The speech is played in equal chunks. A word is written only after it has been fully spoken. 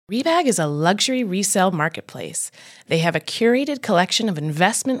Rebag is a luxury resale marketplace. They have a curated collection of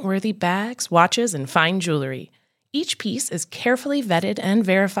investment-worthy bags, watches, and fine jewelry. Each piece is carefully vetted and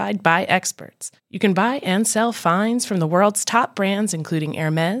verified by experts. You can buy and sell finds from the world's top brands, including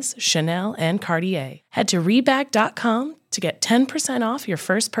Hermes, Chanel, and Cartier. Head to Rebag.com to get 10% off your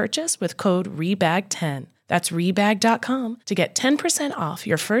first purchase with code REBAG10. That's Rebag.com to get 10% off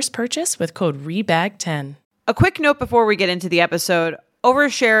your first purchase with code REBAG10. A quick note before we get into the episode.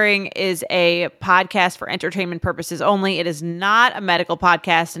 Oversharing is a podcast for entertainment purposes only. It is not a medical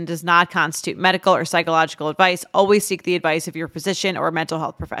podcast and does not constitute medical or psychological advice. Always seek the advice of your physician or mental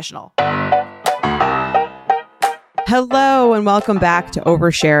health professional. Hello and welcome back to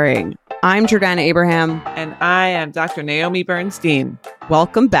Oversharing. I'm Jordana Abraham. And I am Dr. Naomi Bernstein.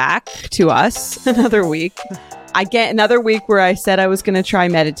 Welcome back to us another week. I get another week where I said I was going to try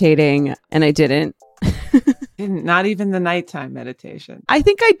meditating and I didn't. Not even the nighttime meditation. I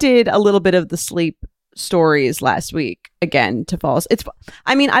think I did a little bit of the sleep stories last week again to fall asleep.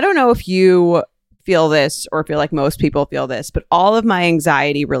 I don't know if you feel this or feel like most people feel this, but all of my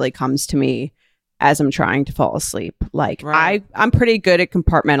anxiety really comes to me as I'm trying to fall asleep. Like right. I'm pretty good at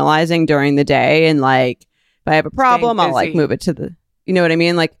compartmentalizing during the day, and like if I have a problem, I'll like move it to the, you know what I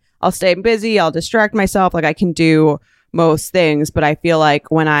mean? Like I'll stay busy, I'll distract myself, like I can do most things, but I feel like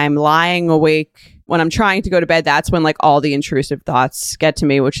when I'm lying awake, when I'm trying to go to bed, that's when like all the intrusive thoughts get to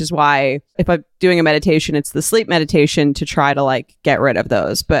me, which is why if I'm doing a meditation, it's the sleep meditation to try to like get rid of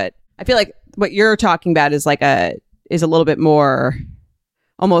those. But I feel like what you're talking about is like a little bit more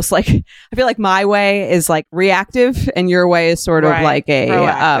almost like, I feel like my way is like reactive and your way is sort of like a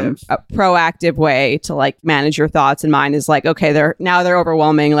proactive way to like manage your thoughts. And mine is like, okay, they're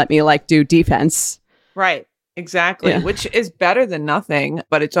overwhelming. Let me like do defense. Right. Exactly. Yeah. Which is better than nothing,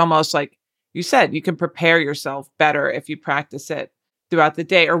 but it's almost like you said, you can prepare yourself better if you practice it throughout the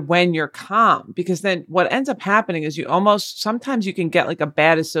day or when you're calm, because then what ends up happening is sometimes you can get like a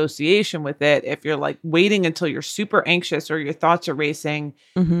bad association with it. If you're like waiting until you're super anxious or your thoughts are racing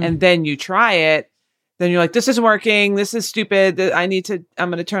and then you try it, then you're like, this isn't working. This is stupid. I'm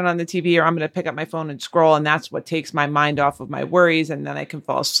going to turn on the TV or I'm going to pick up my phone and scroll. And that's what takes my mind off of my worries. And then I can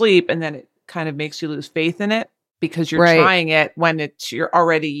fall asleep. And then it kind of makes you lose faith in it because you're trying it when you're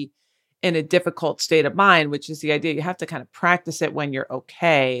already in a difficult state of mind, which is the idea. You have to kind of practice it when you're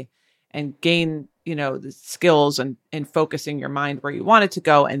okay and gain, the skills and focusing your mind where you want it to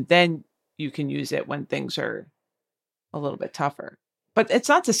go. And then you can use it when things are a little bit tougher. But it's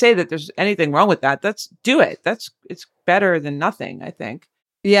not to say that there's anything wrong with that. Do it. It's better than nothing, I think.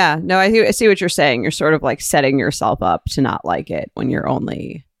 Yeah, no, I see what you're saying. You're sort of like setting yourself up to not like it when you're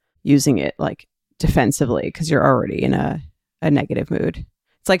only using it like defensively because you're already in a negative mood.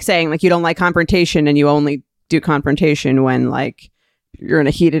 It's like saying like you don't like confrontation and you only do confrontation when like you're in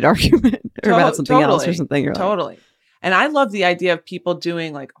a heated argument or about something else or something. You're totally. And I love the idea of people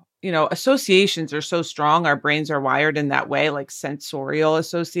doing like, associations are so strong. Our brains are wired in that way, like sensorial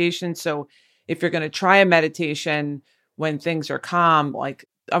associations. So if you're going to try a meditation when things are calm, like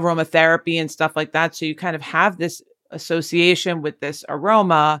aromatherapy and stuff like that, so you kind of have this association with this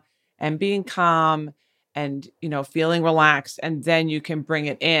aroma and being calm and, feeling relaxed. And then you can bring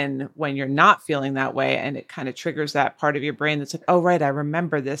it in when you're not feeling that way. And it kind of triggers that part of your brain that's like, oh, right, I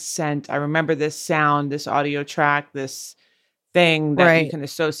remember this scent. I remember this sound, this audio track, this thing that you can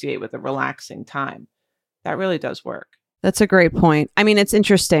associate with a relaxing time. That really does work. That's a great point. I mean, it's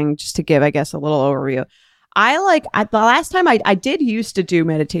interesting just to give, I guess, a little overview. The last time I did used to do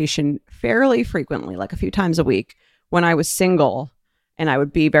meditation fairly frequently, like a few times a week when I was single. And I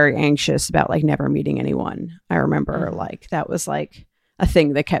would be very anxious about like never meeting anyone. I remember like that was like a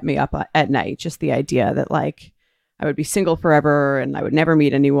thing that kept me up at night. Just the idea that like I would be single forever and I would never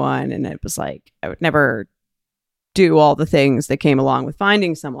meet anyone. And it was like I would never do all the things that came along with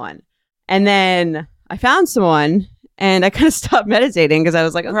finding someone. And then I found someone and I kind of stopped meditating because I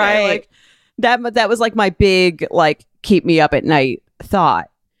was like, okay, like that was like my big like keep me up at night thought.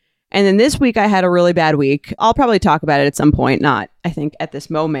 And then this week I had a really bad week. I'll probably talk about it at some point, not, I think, at this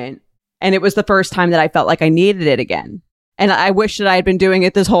moment. And it was the first time that I felt like I needed it again. And I wish that I had been doing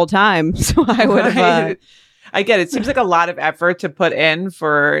it this whole time. So I would have... I get it. It seems like a lot of effort to put in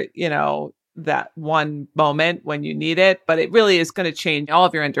for, that one moment when you need it. But it really is going to change all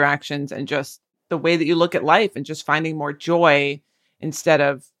of your interactions and just the way that you look at life and just finding more joy instead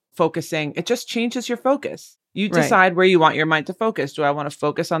of focusing. It just changes your focus. You decide where you want your mind to focus. Do I want to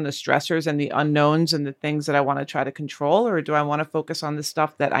focus on the stressors and the unknowns and the things that I want to try to control? Or do I want to focus on the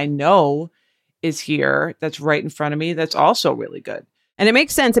stuff that I know is here, that's right in front of me, that's also really good? And it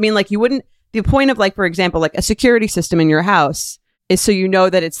makes sense. I mean, like the point of like, for example, like a security system in your house is so you know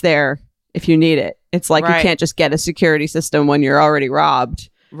that it's there if you need it. It's like you can't just get a security system when you're already robbed.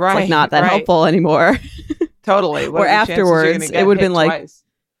 Right. It's like not that helpful anymore. Totally. Or afterwards, it would have been like,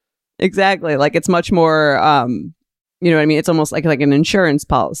 exactly. Like it's much more, you know what I mean? It's almost like an insurance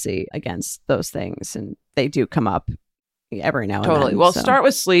policy against those things. And they do come up every now and then. Totally. Well, start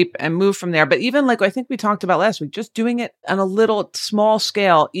with sleep and move from there. But even like I think we talked about last week, just doing it on a little small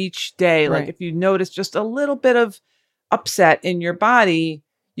scale each day. Like if you notice just a little bit of upset in your body,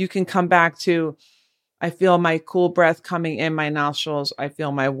 you can come back to, I feel my cool breath coming in my nostrils. I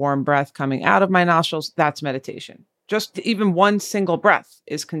feel my warm breath coming out of my nostrils. That's meditation. Just even one single breath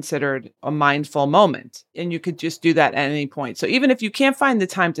is considered a mindful moment. And you could just do that at any point. So even if you can't find the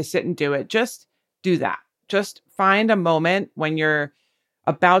time to sit and do it, just do that. Just find a moment when you're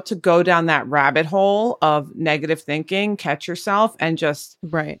about to go down that rabbit hole of negative thinking, catch yourself and just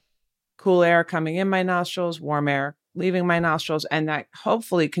cool air coming in my nostrils, warm air leaving my nostrils. And that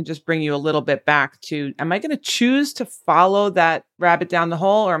hopefully can just bring you a little bit back to, am I going to choose to follow that rabbit down the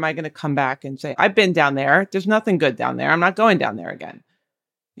hole? Or am I going to come back and say, I've been down there. There's nothing good down there. I'm not going down there again.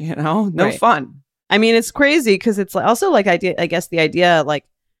 You know, no fun. I mean, it's crazy because it's also like, I guess the idea like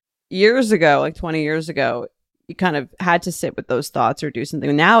years ago, like 20 years ago, you kind of had to sit with those thoughts or do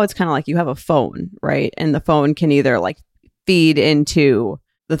something. Now it's kind of like you have a phone, right? And the phone can either like feed into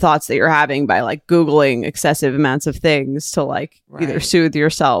the thoughts that you're having by like Googling excessive amounts of things to like either soothe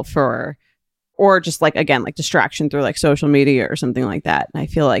yourself or just like, again, like distraction through like social media or something like that. And I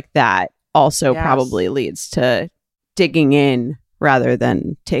feel like that also probably leads to digging in rather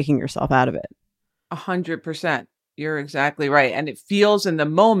than taking yourself out of it. 100%. You're exactly right. And it feels in the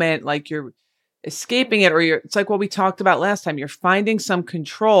moment like you're escaping it, or it's like what we talked about last time. You're finding some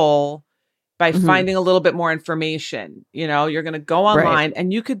control by finding a little bit more information. You know, you're going to go online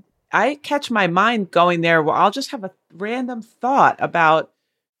and I catch my mind going there where I'll just have a random thought about,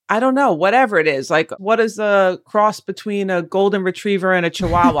 I don't know, whatever it is. Like, what does the cross between a golden retriever and a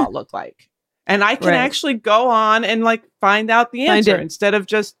chihuahua look like? And I can actually go on and like find out the answer instead of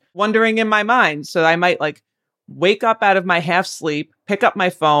just wondering in my mind. So I might like wake up out of my half sleep, pick up my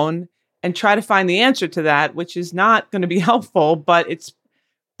phone and try to find the answer to that, which is not going to be helpful, but it's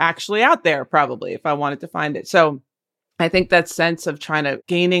actually out there probably if I wanted to find it. So I think that sense of trying to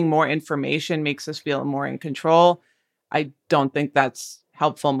gaining more information makes us feel more in control. I don't think that's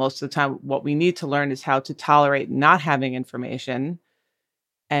helpful most of the time. What we need to learn is how to tolerate not having information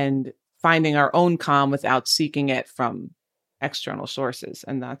and finding our own calm without seeking it from external sources.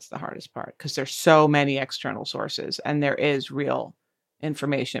 And that's the hardest part because there's so many external sources and there is real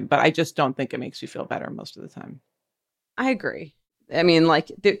information, but I just don't think it makes you feel better most of the time. I agree. I mean, like,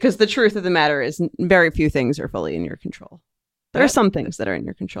 because the truth of the matter is very few things are fully in your control. There are some things that are in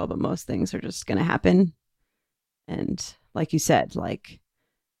your control, but most things are just going to happen. And like you said, like,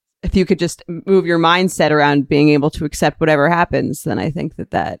 if you could just move your mindset around being able to accept whatever happens, then I think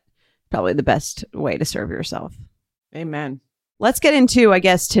that's probably the best way to serve yourself. Amen. Let's get into, I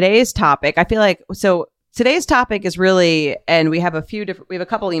guess, today's topic. I feel like, so today's topic is really, and we have a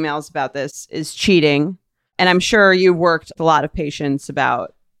couple emails about this, is cheating. And I'm sure you've worked with a lot of patients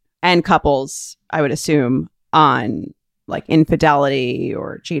about, and couples, I would assume, on like infidelity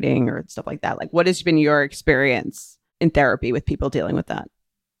or cheating or stuff like that. Like, what has been your experience in therapy with people dealing with that?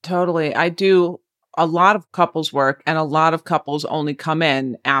 Totally. I do a lot of couples work, and a lot of couples only come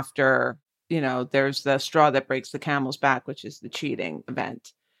in after, you know, there's the straw that breaks the camel's back, which is the cheating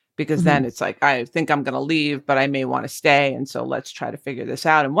event. Because then it's like, I think I'm going to leave, but I may want to stay. And so let's try to figure this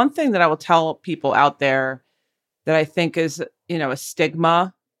out. And one thing that I will tell people out there that I think is, you know, a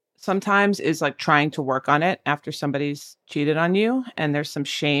stigma sometimes is like trying to work on it after somebody's cheated on you. And there's some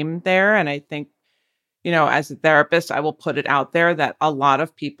shame there. And I think, you know, as a therapist, I will put it out there that a lot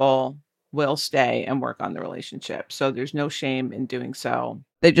of people will stay and work on the relationship. So there's no shame in doing so.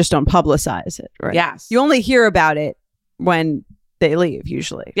 They just don't publicize it, right? Yes. You only hear about it when they leave,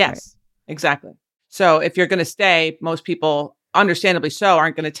 usually. Yes, exactly. So if you're going to stay, most people, understandably so,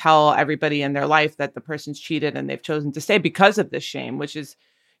 aren't going to tell everybody in their life that the person's cheated and they've chosen to stay because of this shame, which is,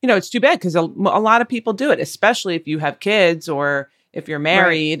 you know, it's too bad because a lot of people do it, especially if you have kids or if you're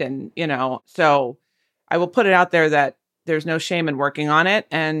married. And, you know, so I will put it out there that there's no shame in working on it.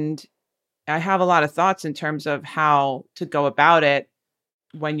 And I have a lot of thoughts in terms of how to go about it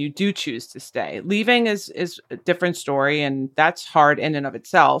when you do choose to stay. Leaving is a different story. And that's hard in and of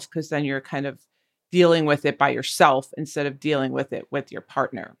itself, because then you're kind of dealing with it by yourself instead of dealing with it with your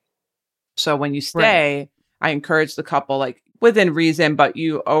partner. So when you stay, I encourage the couple, like within reason, but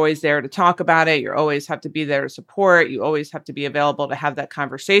you always there to talk about it. You always have to be there to support. You always have to be available to have that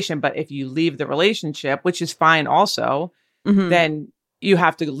conversation. But if you leave the relationship, which is fine also, then you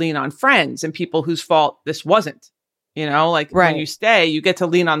have to lean on friends and people whose fault this wasn't. You know, like when you stay, you get to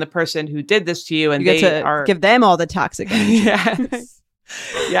lean on the person who did this to you, and you get to give them all the toxic energy. Yes.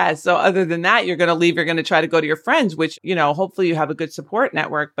 Yeah. So other than that, you're going to leave. You're going to try to go to your friends, which, you know, hopefully you have a good support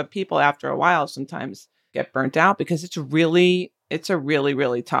network. But people after a while sometimes get burnt out because it's a really,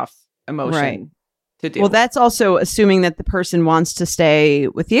 really tough emotion to deal with. That's also assuming that the person wants to stay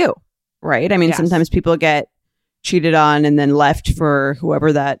with you, right? I mean, sometimes people get cheated on and then left for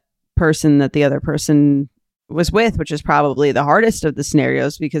whoever that person that the other person was with, which is probably the hardest of the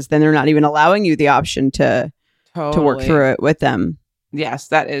scenarios because then they're not even allowing you the option to work through it with them. Yes,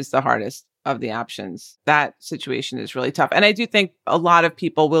 that is the hardest of the options. That situation is really tough. And I do think a lot of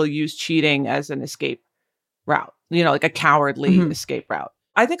people will use cheating as an escape route, you know, like a cowardly escape route.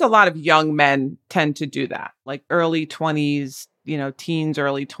 I think a lot of young men tend to do that, like early 20s, you know, teens,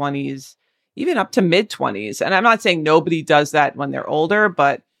 early 20s, even up to mid 20s. And I'm not saying nobody does that when they're older,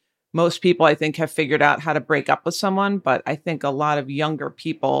 but most people, I think, have figured out how to break up with someone. But I think a lot of younger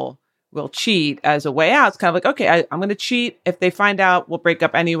people will cheat as a way out. It's kind of like, okay, I'm going to cheat. If they find out, we'll break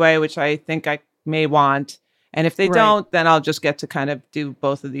up anyway, which I think I may want. And if they don't, then I'll just get to kind of do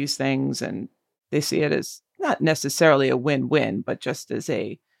both of these things. And they see it as not necessarily a win-win, but just as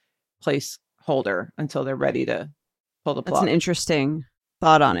a placeholder until they're ready to pull the plug. That's an interesting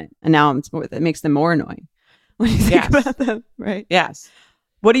thought on it. And now it makes them more annoying when you think about them, right? Yes.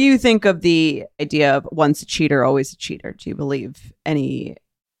 What do you think of the idea of once a cheater, always a cheater? Do you believe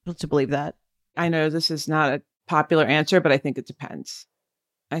that? I know this is not a popular answer, but I think it depends.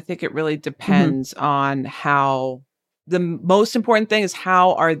 I think it really depends on how the most important thing is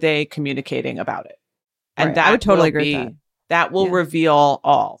how are they communicating about it? And that I would totally agree with that. That will reveal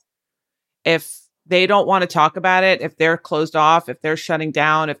all. If they don't want to talk about it, if they're closed off, if they're shutting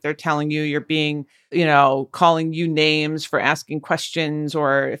down, if they're telling you you're being, you know, calling you names for asking questions,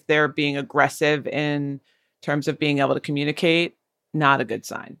 or if they're being aggressive in terms of being able to communicate, not a good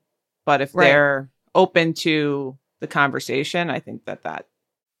sign. But if they're open to the conversation, I think that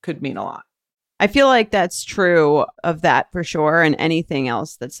could mean a lot. I feel like that's true of that for sure. And anything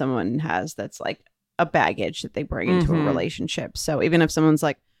else that someone has that's like a baggage that they bring into a relationship. So even if someone's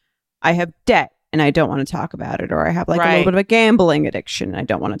like, I have debt and I don't want to talk about it, or I have like a little bit of a gambling addiction and I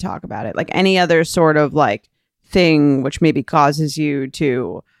don't want to talk about it, like any other sort of like thing which maybe causes you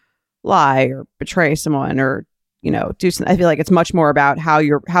to lie or betray someone or, you know, do something. I feel like it's much more about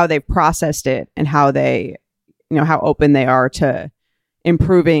how they've processed it and how they, you know, how open they are to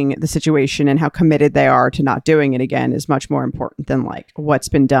improving the situation and how committed they are to not doing it again is much more important than like what's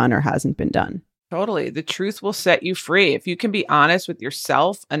been done or hasn't been done. Totally. The truth will set you free. If you can be honest with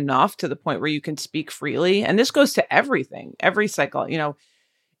yourself enough to the point where you can speak freely, and this goes to everything, every cycle, you know,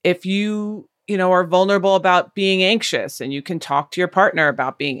 if you are vulnerable about being anxious and you can talk to your partner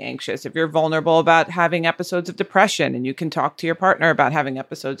about being anxious, if you're vulnerable about having episodes of depression and you can talk to your partner about having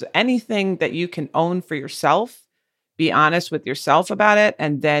episodes, anything that you can own for yourself, be honest with yourself about it,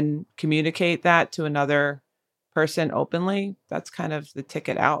 and then communicate that to another person openly, that's kind of the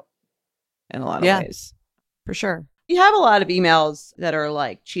ticket out. In a lot of ways. For sure. You have a lot of emails that are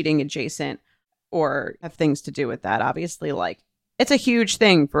like cheating adjacent or have things to do with that. Obviously, like it's a huge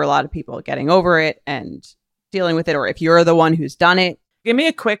thing for a lot of people getting over it and dealing with it. Or if you're the one who's done it. Give me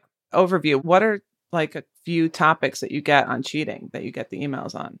a quick overview. What are like a few topics that you get on cheating that you get the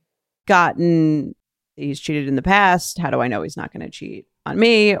emails on? He's cheated in the past. How do I know he's not going to cheat on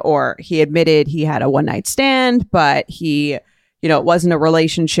me? Or he admitted he had a one-night stand, but he, you know, it wasn't a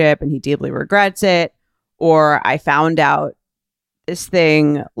relationship and he deeply regrets it. Or I found out this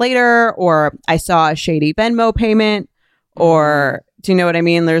thing later, or I saw a shady Venmo payment, or do you know what I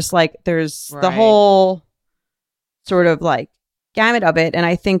mean? There's the whole sort of like gamut of it. And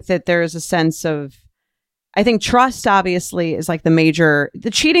I think that there's a sense of, I think trust obviously is like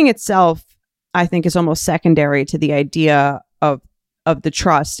the cheating itself, I think is almost secondary to the idea of the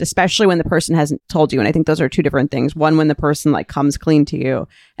trust, especially when the person hasn't told you. And I think those are two different things. One, when the person like comes clean to you,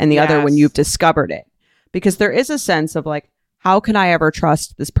 and the other when you've discovered it. Because there is a sense of like, how can I ever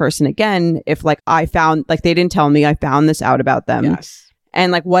trust this person again if like I found, like they didn't tell me, I found this out about them. Yes.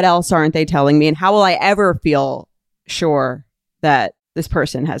 And like, what else aren't they telling me? And how will I ever feel sure that this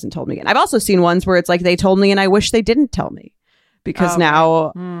person hasn't told me again? I've also seen ones where it's like they told me and I wish they didn't tell me. Because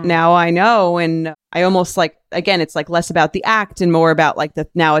now I know, and I almost like, again, it's like less about the act and more about like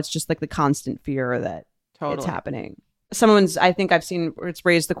now it's just like the constant fear that it's happening. I think I've seen where it's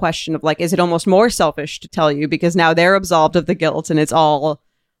raised the question of like, is it almost more selfish to tell you because now they're absolved of the guilt and it's all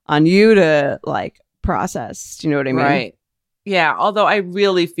on you to like process. Do you know what I mean? Right. Yeah, although I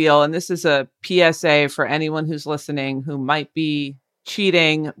really feel, and this is a PSA for anyone who's listening who might be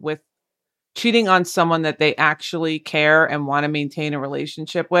cheating on someone that they actually care and want to maintain a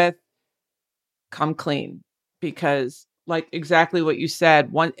relationship with, come clean. Because like exactly what you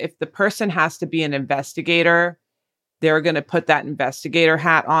said, if the person has to be an investigator, they're going to put that investigator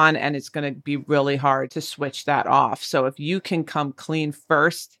hat on, and it's going to be really hard to switch that off. So if you can come clean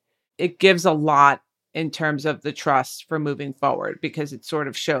first, it gives a lot in terms of the trust for moving forward, because it sort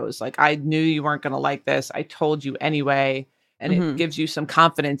of shows like, I knew you weren't going to like this. I told you anyway. And it gives you some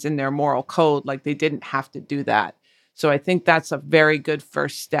confidence in their moral code. Like they didn't have to do that. So I think that's a very good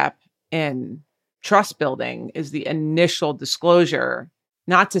first step in trust building, is the initial disclosure.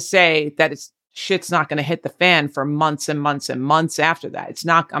 Not to say that shit's not going to hit the fan for months and months and months after that.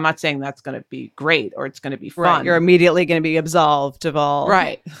 I'm not saying that's going to be great or it's going to be fun. Right. You're immediately going to be absolved of all.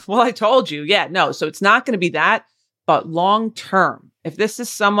 Right. Well, I told you. Yeah, no. So it's not going to be that, but long term, if this is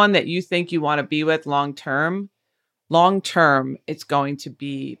someone that you think you want to be with long term, it's going to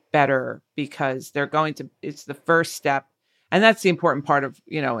be better, because it's the first step. And that's the important part of,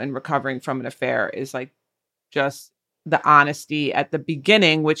 in recovering from an affair, is like just the honesty at the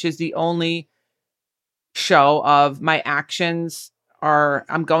beginning, which is the only show of my actions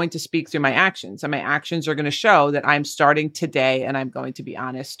I'm going to speak through my actions, and my actions are going to show that I'm starting today and I'm going to be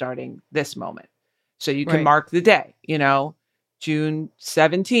honest starting this moment. So you can mark the day, June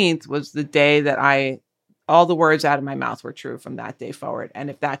 17th was the day that all the words out of my mouth were true from that day forward. And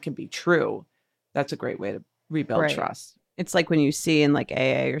if that can be true, that's a great way to rebuild trust. It's like when you see in like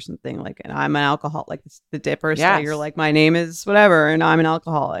AA or something, like, and I'm an alcoholic, like the first day you're like, my name is whatever, and I'm an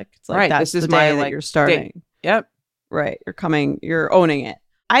alcoholic. It's like, that's this is the day that you're starting. Day. Yep. Right. You're owning it.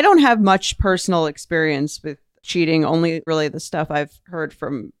 I don't have much personal experience with cheating, only really the stuff I've heard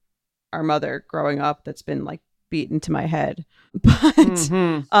from our mother growing up that's been like beaten to my head, but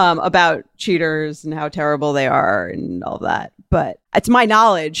about cheaters and how terrible they are and all that. But it's my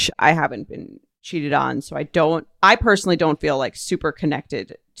knowledge, I haven't been cheated on, so I personally don't feel like super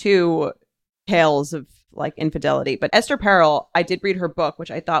connected to tales of like infidelity. But Esther Perel, I did read her book,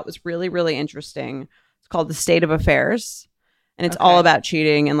 which I thought was really, really interesting. It's called The State of Affairs, and it's all about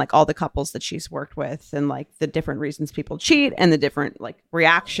cheating and like all the couples that she's worked with, and like the different reasons people cheat and the different like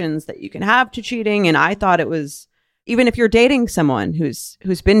reactions that you can have to cheating. And I thought it was, even if you're dating someone who's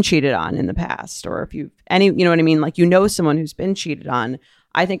been cheated on in the past, or if you know what I mean, like, someone who's been cheated on,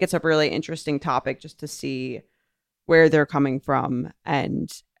 I think it's a really interesting topic just to see where they're coming from, and,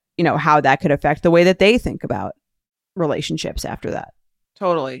 how that could affect the way that they think about relationships after that.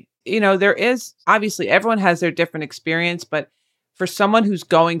 Totally. There is, obviously everyone has their different experience, but for someone who's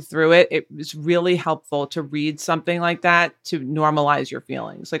going through it, it is really helpful to read something like that to normalize your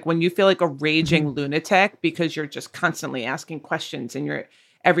feelings. Like when you feel like a raging lunatic because you're just constantly asking questions, and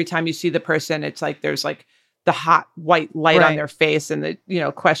every time you see the person, it's like there's like the hot white light on their face, and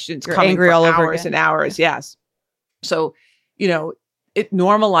the questions you're coming angry for all over hours again. and hours. Yes. So, it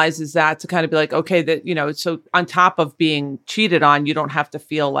normalizes that to kind of be like, okay, that, so on top of being cheated on, you don't have to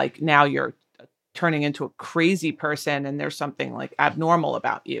feel like now you're turning into a crazy person and there's something like abnormal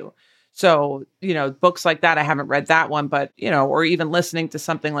about you. So, books like that, I haven't read that one, but, or even listening to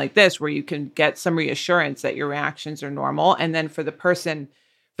something like this where you can get some reassurance that your reactions are normal. And then for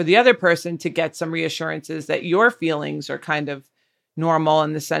the other person to get some reassurances that your feelings are kind of normal,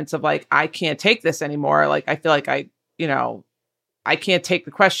 in the sense of like, I can't take this anymore. Like, I feel like I can't take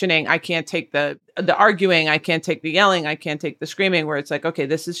the questioning. I can't take the arguing. I can't take the yelling. I can't take the screaming, where it's like, okay,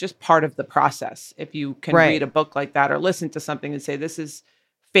 this is just part of the process. If you can read a book like that or listen to something and say, this is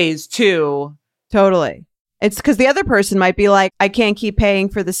phase 2. Totally. It's because the other person might be like, I can't keep paying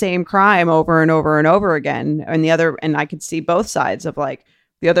for the same crime over and over and over again. And I could see both sides of like,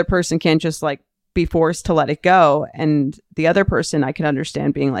 the other person can't just like be forced to let it go. And the other person, I can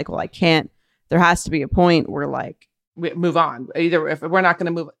understand being like, well, I can't, there has to be a point where like, we move on. Either if we're not going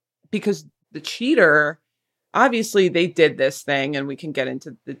to move, because the cheater, obviously they did this thing, and we can get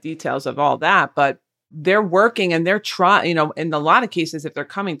into the details of all that, but they're working and they're trying, in a lot of cases, if they're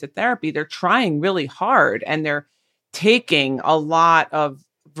coming to therapy, they're trying really hard, and they're taking a lot of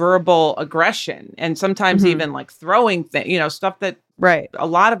verbal aggression, and sometimes even like throwing things, stuff that, a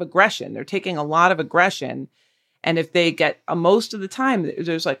lot of aggression. They're taking a lot of aggression. And if they get most of the time,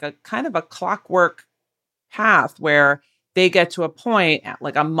 there's like a kind of a clockwork path where they get to a point at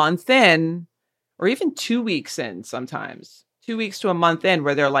like a month in, or even 2 weeks in, sometimes 2 weeks to a month in,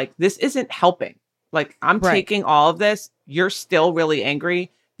 where they're like, this isn't helping. Like, I'm taking all of this. You're still really angry.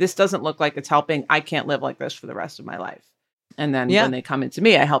 This doesn't look like it's helping. I can't live like this for the rest of my life. And then when they come into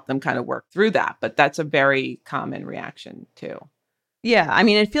me, I help them kind of work through that. But that's a very common reaction too. Yeah. I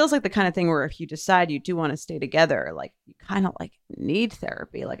mean, it feels like the kind of thing where if you decide you do want to stay together, like you kind of like need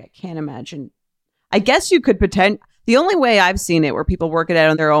therapy. Like I can't imagine. I guess you could pretend. The only way I've seen it where people work it out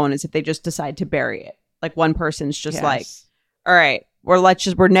on their own is if they just decide to bury it. Like one person's just like, all right,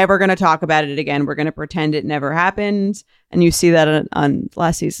 we're never going to talk about it again. We're going to pretend it never happened. And you see that on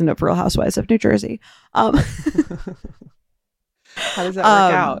last season of Real Housewives of New Jersey. How does that work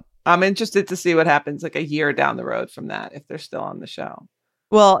out? I'm interested to see what happens like a year down the road from that, if they're still on the show.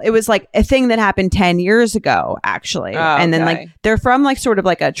 Well, it was like a thing that happened 10 years ago, actually. And then like they're from like sort of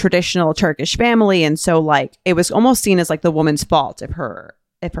like a traditional Turkish family. And so like it was almost seen as like the woman's fault if her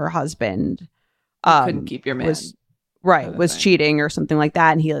husband couldn't keep your man. Was cheating or something like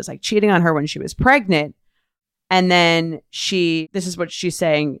that. And he was like cheating on her when she was pregnant. And then this is what she's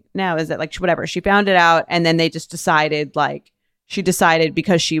saying now, is that like whatever, she found it out. And then they just decided she decided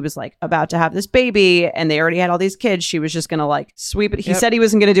because she was like about to have this baby and they already had all these kids, she was just going to like sweep it. He said he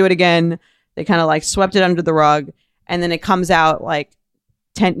wasn't going to do it again. They kind of like swept it under the rug. And then it comes out like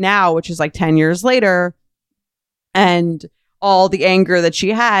 10 now, which is like 10 years later. And all the anger that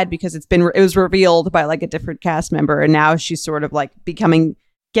she had because it was revealed by like a different cast member. And now she's sort of like getting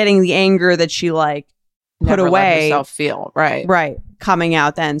the anger that she like put away. Let herself feel. Right. Coming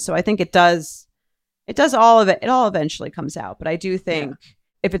out then. So I think it does all of it. It all eventually comes out. But I do think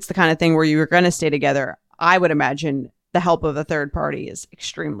if it's the kind of thing where you're going to stay together, I would imagine the help of a third party is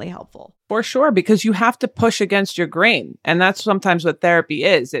extremely helpful. For sure, because you have to push against your grain. And that's sometimes what therapy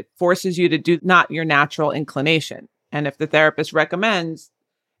is. It forces you to do not your natural inclination. And if the therapist recommends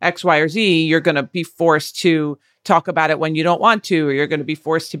X, Y, or Z, you're going to be forced to talk about it when you don't want to, or you're going to be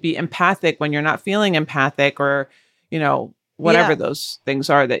forced to be empathic when you're not feeling empathic, or, whatever those things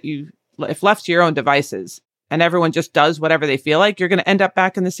are that if left to your own devices and everyone just does whatever they feel like, you're going to end up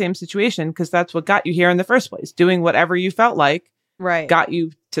back in the same situation because that's what got you here in the first place. Doing whatever you felt like got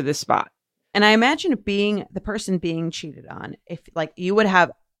you to this spot. And I imagine being the person being cheated on, if like you would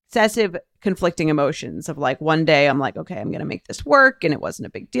have excessive conflicting emotions of like one day I'm like, okay, I'm going to make this work and it wasn't a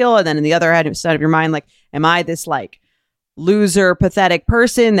big deal. And then in the other side of your mind, like, am I this like loser, pathetic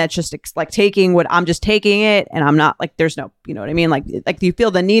person that's just like taking what I'm just taking it and I'm not like, there's no, you know what I mean? Like you feel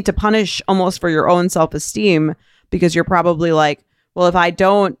the need to punish almost for your own self-esteem because you're probably like, well, if I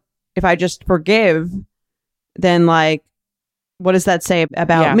just forgive, then like, what does that say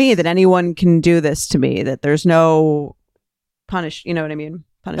about me that anyone can do this to me, that there's no you know what I mean?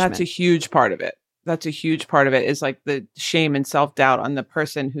 Punishment. That's a huge part of it. That's a huge part of it is like the shame and self-doubt on the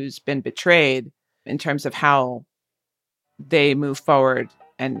person who's been betrayed in terms of how they move forward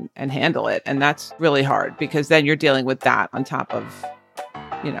and handle it. And that's really hard because then you're dealing with that on top of,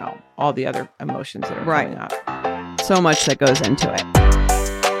 all the other emotions that are coming up. So much that goes into it.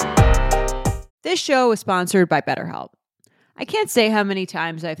 This show is sponsored by BetterHelp. I can't say how many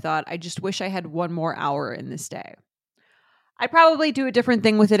times I've thought, I just wish I had one more hour in this day. I'd probably do a different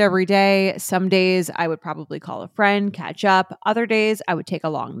thing with it every day. Some days I would probably call a friend, catch up. Other days I would take a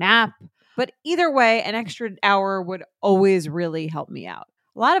long nap. But either way, an extra hour would always really help me out.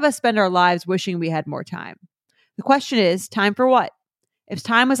 A lot of us spend our lives wishing we had more time. The question is, time for what? If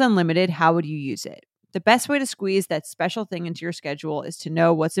time was unlimited, how would you use it? The best way to squeeze that special thing into your schedule is to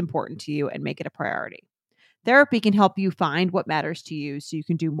know what's important to you and make it a priority. Therapy can help you find what matters to you so you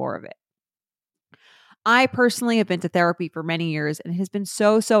can do more of it. I personally have been to therapy for many years and it has been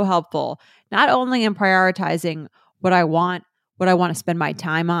so helpful, not only in prioritizing what I want to spend my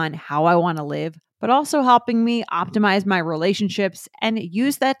time on, how I want to live, but also helping me optimize my relationships and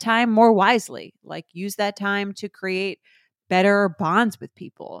use that time more wisely, like use that time to create better bonds with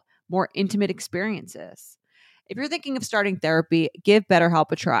people, more intimate experiences. If you're thinking of starting therapy, give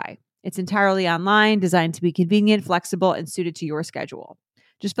BetterHelp a try. It's entirely online, designed to be convenient, flexible, and suited to your schedule.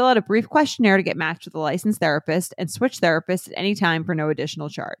 Just fill out a brief questionnaire to get matched with a licensed therapist and switch therapists at any time for no additional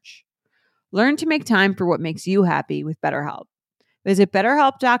charge. Learn to make time for what makes you happy with BetterHelp. Visit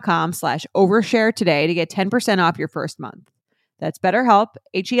BetterHelp.com/overshare today to get 10% off your first month. That's BetterHelp,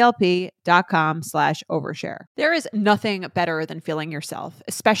 HELP.com/overshare. There is nothing better than feeling yourself,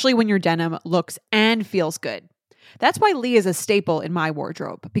 especially when your denim looks and feels good. That's why Lee is a staple in my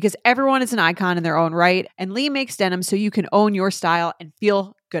wardrobe, because everyone is an icon in their own right, and Lee makes denim so you can own your style and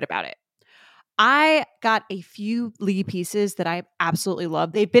feel good about it. I got a few Lee pieces that I absolutely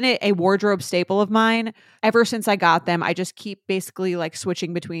love. They've been a wardrobe staple of mine ever since I got them. I just keep basically like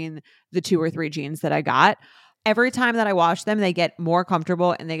switching between the 2 or 3 jeans that I got. Every time that I wash them, they get more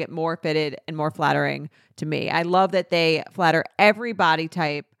comfortable and they get more fitted and more flattering to me. I love that they flatter every body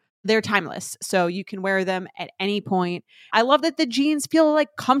type. They're timeless, so you can wear them at any point. I love that the jeans feel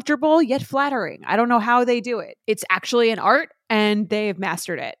like comfortable yet flattering. I don't know how they do it. It's actually an art, and they've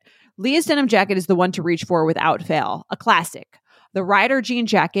mastered it. Leah's denim jacket is the one to reach for without fail, a classic. The Rider jean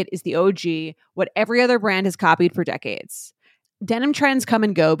jacket is the OG, what every other brand has copied for decades. Denim trends come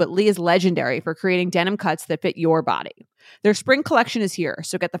and go, but Lee is legendary for creating denim cuts that fit your body. Their spring collection is here,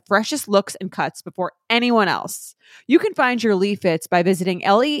 so get the freshest looks and cuts before anyone else. You can find your Lee fits by visiting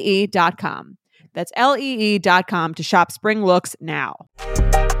lee.com. That's lee.com to shop spring looks now.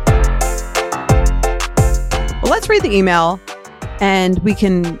 Well, let's read the email and we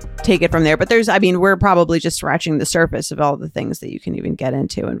can take it from there. But we're probably just scratching the surface of all the things that you can even get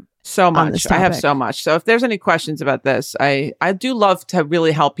into. And so much. I have so much. So if there's any questions about this, I do love to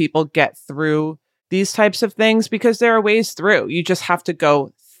really help people get through these types of things because there are ways through. You just have to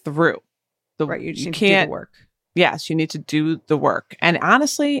go through. You just need to do the work. Yes, you need to do the work. And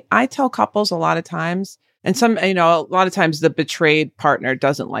honestly, I tell couples a lot of times, and a lot of times the betrayed partner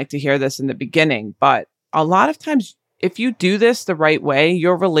doesn't like to hear this in the beginning, but a lot of times if you do this the right way,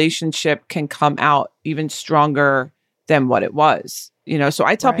 your relationship can come out even stronger than what it was. So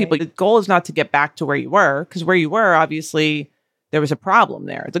I tell people the goal is not to get back to where you were, because where you were, obviously, there was a problem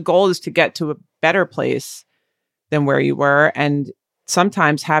there. The goal is to get to a better place than where you were. And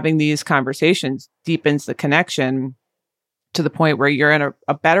sometimes having these conversations deepens the connection to the point where you're in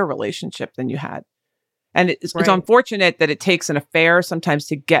a better relationship than you had. And it's unfortunate that it takes an affair sometimes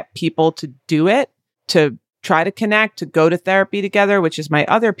to get people to do it, to try to connect, to go to therapy together, which is my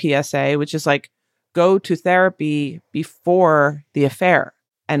other PSA, which is like, go to therapy before the affair.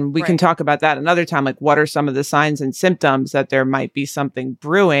 And we can talk about that another time. Like, what are some of the signs and symptoms that there might be something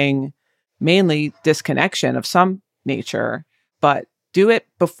brewing, mainly disconnection of some nature, but do it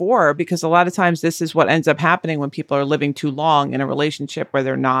before, because a lot of times this is what ends up happening when people are living too long in a relationship where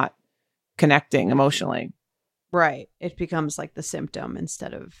they're not connecting emotionally. Right. It becomes like the symptom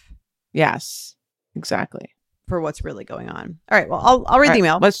instead of. Yes, exactly. For what's really going on. All right. Well, I'll read the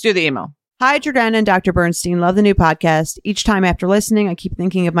email. Let's do the email. Hi, Jordana and Dr. Bernstein. Love the new podcast. Each time after listening, I keep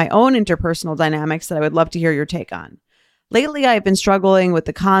thinking of my own interpersonal dynamics that I would love to hear your take on. Lately, I have been struggling with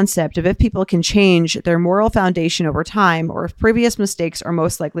the concept of if people can change their moral foundation over time, or if previous mistakes are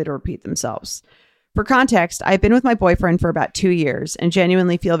most likely to repeat themselves. For context, I've been with my boyfriend for about 2 years and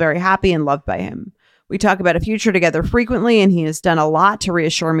genuinely feel very happy and loved by him. We talk about a future together frequently, and he has done a lot to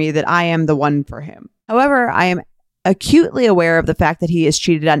reassure me that I am the one for him. However, I am acutely aware of the fact that he has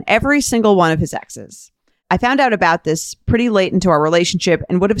cheated on every single one of his exes. I found out about this pretty late into our relationship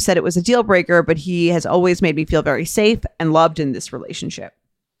and would have said it was a deal breaker, but he has always made me feel very safe and loved in this relationship.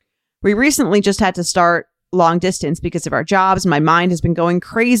 We recently just had to start long distance because of our jobs. My mind has been going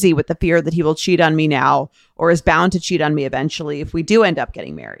crazy with the fear that he will cheat on me now, or is bound to cheat on me eventually if we do end up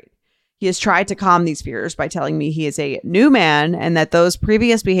getting married. He has tried to calm these fears by telling me he is a new man and that those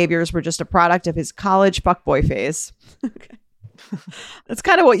previous behaviors were just a product of his college fuckboy phase. Okay. That's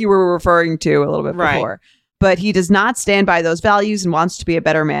kind of what you were referring to a little bit before. But he does not stand by those values and wants to be a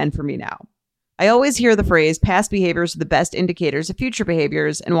better man for me now. I always hear the phrase, past behaviors are the best indicators of future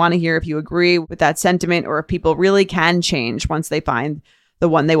behaviors, and want to hear if you agree with that sentiment, or if people really can change once they find the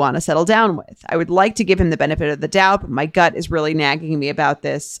one they want to settle down with. I would like to give him the benefit of the doubt, but my gut is really nagging me about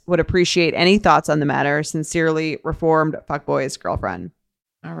this. Would appreciate any thoughts on the matter. Sincerely, reformed fuckboy's girlfriend.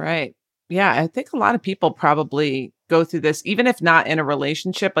 All right. Yeah, I think a lot of people probably go through this, even if not in a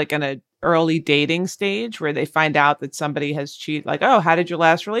relationship, like in an early dating stage where they find out that somebody has cheated, like, oh, how did your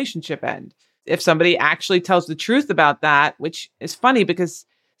last relationship end? If somebody actually tells the truth about that, which is funny because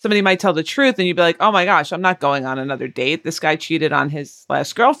somebody might tell the truth and you'd be like, oh my gosh, I'm not going on another date. This guy cheated on his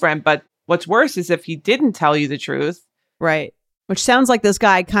last girlfriend. But what's worse is if he didn't tell you the truth. Right. Which sounds like this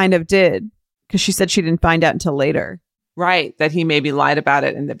guy kind of did, because she said she didn't find out until later. Right. That he maybe lied about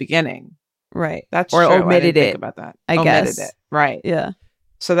it in the beginning. Right. That's or true. Omitted it. Think about that. I guess. It. Right. Yeah.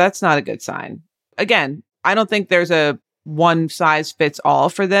 So that's not a good sign. Again, I don't think there's a one size fits all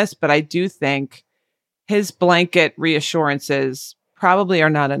for this, but I do think his blanket reassurances probably are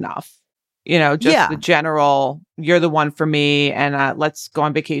not enough. Just the general, you're the one for me, and let's go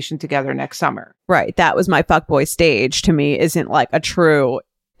on vacation together next summer. Right. That was my fuckboy stage, to me, isn't like a true,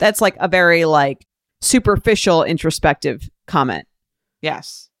 that's like a very like superficial introspective comment.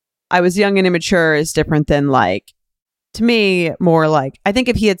 Yes. I was young and immature is different than like, to me, more like, I think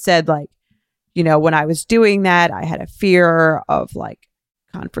if he had said like, when I was doing that, I had a fear of like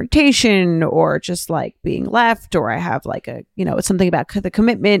confrontation or just like being left, or I have like it's something about the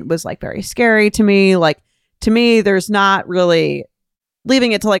commitment was like very scary to me. Like, to me, there's not really,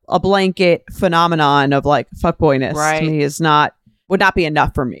 leaving it to like a blanket phenomenon of like fuckboyness to me is not would not be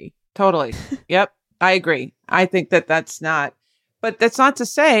enough for me. Totally. Yep. I agree. I think that that's not, but that's not to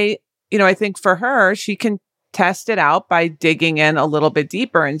say, I think for her, she can test it out by digging in a little bit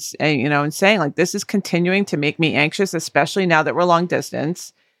deeper and saying like, this is continuing to make me anxious, especially now that we're long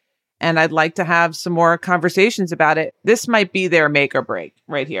distance. And I'd like to have some more conversations about it. This might be their make or break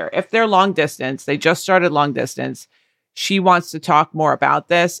right here. If they're long distance, they just started long distance. She wants to talk more about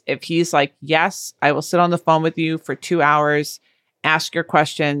this. If he's like, yes, I will sit on the phone with you for 2 hours, ask your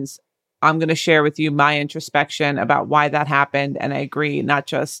questions. I'm going to share with you my introspection about why that happened. And I agree, not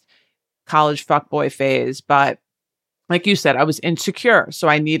just college fuckboy phase, but like you said, I was insecure. So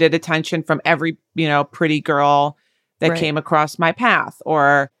I needed attention from every, pretty girl that came across my path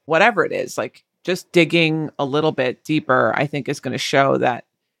or whatever it is. Like just digging a little bit deeper, I think is going to show that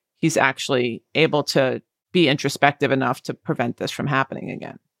he's actually able to be introspective enough to prevent this from happening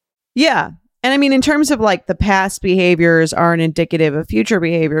again. Yeah. And I mean, in terms of like the past behaviors aren't indicative of future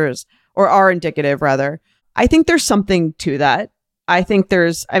behaviors, or are indicative rather, I think there's something to that. I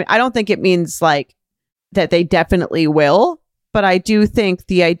don't think it means like that they definitely will, but I do think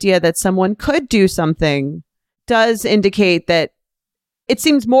the idea that someone could do something does indicate that it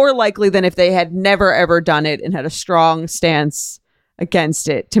seems more likely than if they had never ever done it and had a strong stance against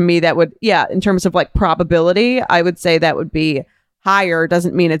it. To me, that would, in terms of like probability, I would say that would be higher.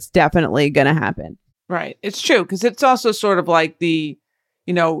 Doesn't mean it's definitely going to happen. Right. It's true. Because it's also sort of like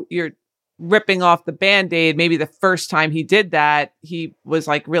you're ripping off the Band-Aid. Maybe the first time he did that, he was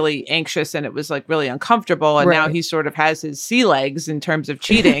like really anxious and it was like really uncomfortable. And now he sort of has his sea legs in terms of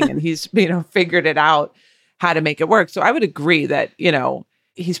cheating and he's, figured it out how to make it work. So I would agree that,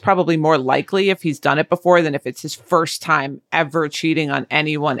 he's probably more likely if he's done it before than if it's his first time ever cheating on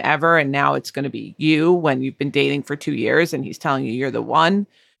anyone ever. And now it's going to be you when you've been dating for 2 years and he's telling you you're the one.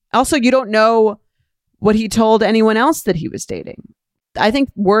 Also, you don't know what he told anyone else that he was dating. I think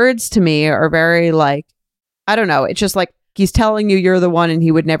words to me are very like, I don't know. It's just like he's telling you you're the one and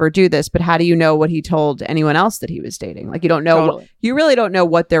he would never do this. But how do you know what he told anyone else that he was dating? Like you don't know. Totally. You really don't know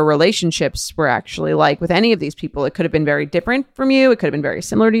what their relationships were actually like with any of these people. It could have been very different from you. It could have been very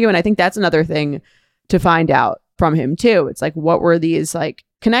similar to you. And I think that's another thing to find out from him too. It's like, what were these like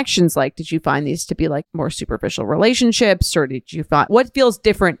connections like? Did you find these to be like more superficial relationships, or did you find what feels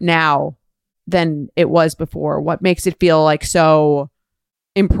different now than it was before? What makes it feel like so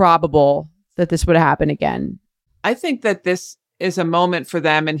improbable that this would happen again? I think that this is a moment for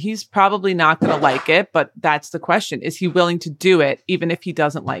them and he's probably not going to like it, but that's the question. Is he willing to do it even if he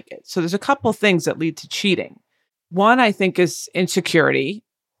doesn't like it? So there's a couple things that lead to cheating. One, I think, is insecurity.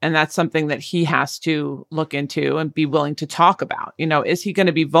 And that's something that he has to look into and be willing to talk about. Is he going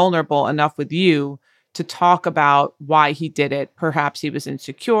to be vulnerable enough with you to talk about why he did it? Perhaps he was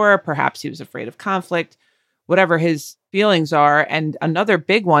insecure. Perhaps he was afraid of conflict, whatever his feelings are. And another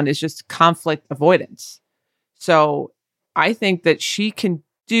big one is just conflict avoidance. So I think that she can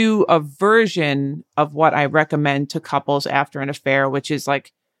do a version of what I recommend to couples after an affair, which is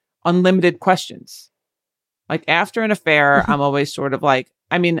like unlimited questions. Like after an affair, I'm always sort of like,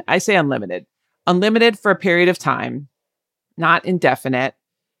 I say unlimited for a period of time, not indefinite,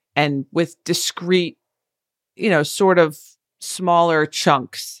 and with discrete, sort of smaller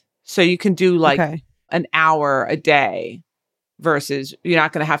chunks. So you can do like an hour a day versus you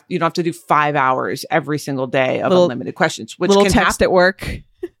don't have to do 5 hours every single day of unlimited questions, which little can text happen at work.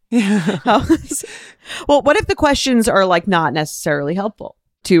 Well, what if the questions are like not necessarily helpful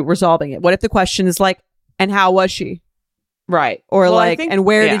to resolving it? What if the question is like, and how was she? Right. Or and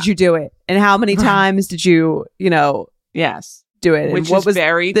where did you do it? And how many times did you, yes, do it? Which and what is was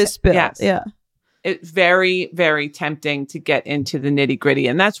very, this bill? Yes. Yeah. It's very, very tempting to get into the nitty gritty.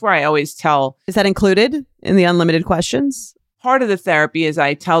 And that's where I always tell. Is that included in the unlimited questions? Part of the therapy is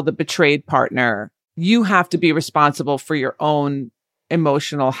I tell the betrayed partner, you have to be responsible for your own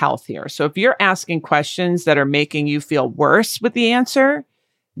emotional health here. So if you're asking questions that are making you feel worse with the answer,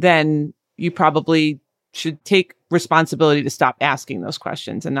 then you probably should take responsibility to stop asking those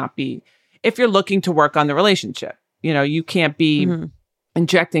questions and not be, if you're looking to work on the relationship, you can't be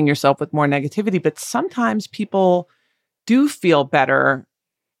injecting yourself with more negativity. But sometimes people do feel better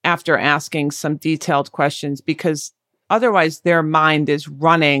after asking some detailed questions because otherwise their mind is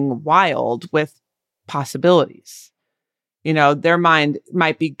running wild with possibilities. Their mind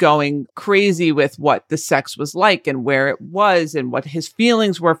might be going crazy with what the sex was like and where it was and what his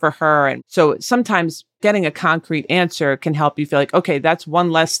feelings were for her. And so sometimes getting a concrete answer can help you feel like, okay, that's one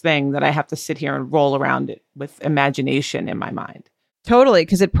less thing that I have to sit here and roll around it with imagination in my mind. Totally.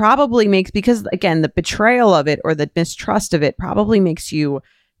 Because it probably because again, the betrayal of it or the mistrust of it probably makes you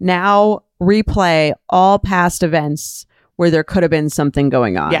now replay all past events where there could have been something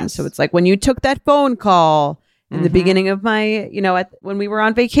going on. Yes. So it's like when you took that phone call in the beginning of my, when we were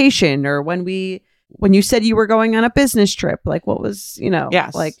on vacation, or when you said you were going on a business trip, like what was,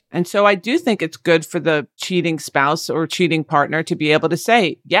 yes. like. And so I do think it's good for the cheating spouse or cheating partner to be able to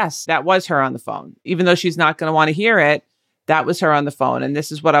say, yes, that was her on the phone. Even though she's not going to want to hear it, that was her on the phone. And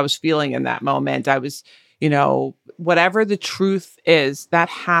this is what I was feeling in that moment. I was, whatever the truth is, that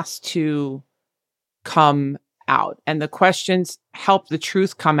has to come out. And the questions help the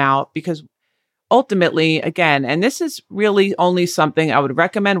truth come out, because ultimately, again, and this is really only something I would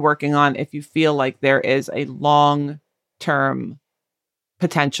recommend working on if you feel like there is a long-term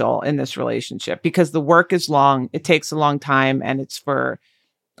potential in this relationship, because the work is long, it takes a long time, and it's for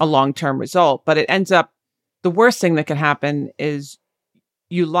a long-term result. But it ends up, the worst thing that can happen is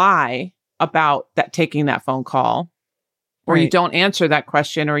you lie about that, taking that phone call, or you don't answer that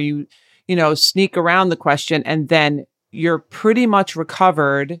question, or you sneak around the question, and then you're pretty much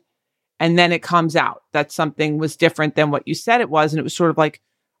recovered. And then it comes out that something was different than what you said it was. And it was sort of like,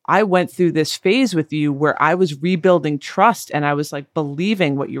 I went through this phase with you where I was rebuilding trust, and I was like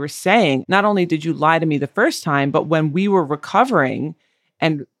believing what you were saying. Not only did you lie to me the first time, but when we were recovering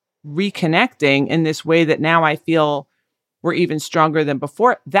and reconnecting in this way that now I feel we're even stronger than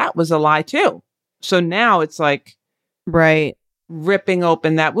before, that was a lie too. So now it's like, right, ripping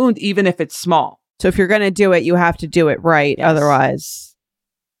open that wound, even if it's small. So if you're going to do it, you have to do it right. Yes. Otherwise,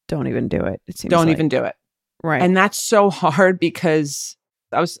 don't even do it. It seems don't even do it. Right. And that's so hard, because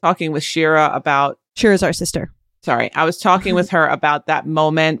I was talking with Shira about... Shira's our sister. Sorry. I was talking with her about that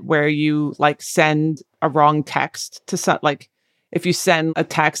moment where you like send a wrong text to like if you send a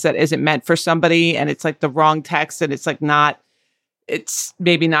text that isn't meant for somebody, and it's like the wrong text, and it's like it's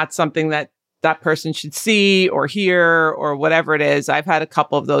maybe not something that person should see or hear or whatever it is. I've had a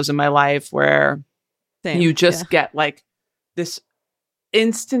couple of those in my life where you just get like this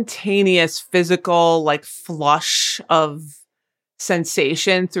instantaneous physical like flush of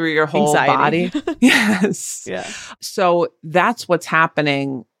sensation through your whole anxiety. Body. Yes. Yeah. So that's what's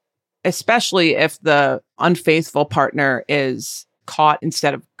happening, especially if the unfaithful partner is caught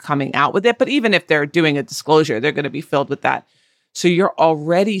instead of coming out with it. But even if they're doing a disclosure, they're going to be filled with that. So you're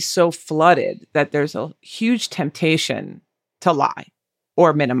already so flooded that there's a huge temptation to lie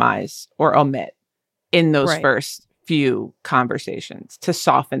or minimize or omit in those first few conversations to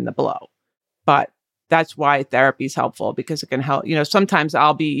soften the blow. But that's why therapy is helpful, because it can help. Sometimes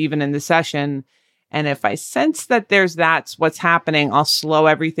I'll be even in the session, and if I sense that that's what's happening, I'll slow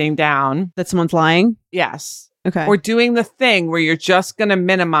everything down. That someone's lying? Yes. Okay. Or doing the thing where you're just going to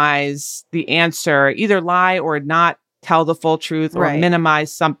minimize the answer, either lie or not tell the full truth, or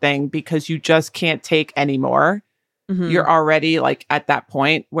minimize something because you just can't take anymore. Mm-hmm. You're already like at that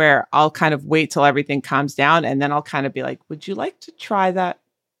point where I'll kind of wait till everything calms down, and then I'll kind of be like, would you like to try that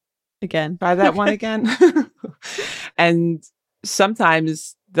again? Try that one again? And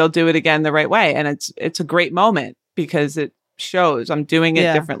sometimes they'll do it again the right way. And it's a great moment, because it shows I'm doing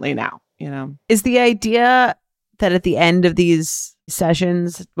it differently now, Is the idea that at the end of these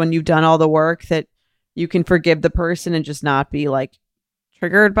sessions, when you've done all the work, that you can forgive the person and just not be like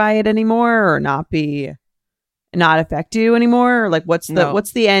triggered by it anymore, or not affect you anymore? Or like what's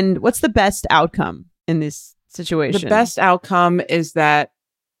the end? What's the best outcome in this situation? The best outcome is that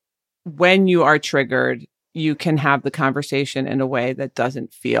when you are triggered, you can have the conversation in a way that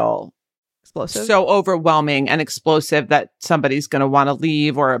doesn't feel explosive, so overwhelming and explosive that somebody's going to want to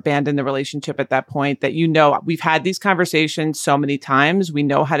leave or abandon the relationship at that point. That we've had these conversations so many times, we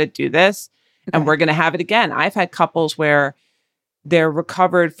know how to do this. And we're going to have it again. I've had couples where they're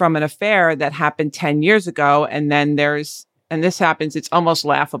recovered from an affair that happened 10 years ago. And then and this happens, it's almost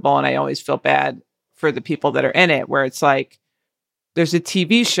laughable. And I always feel bad for the people that are in it, where it's like, there's a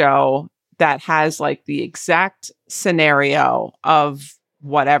TV show that has like the exact scenario of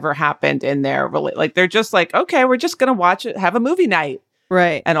whatever happened in their like, they're just like, okay, we're just going to watch it, have a movie night.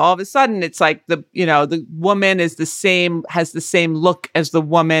 Right. And all of a sudden it's like the woman has the same look as the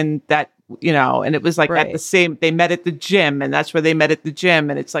woman that, and it was like at the same, they met at the gym, and that's where they met at the gym.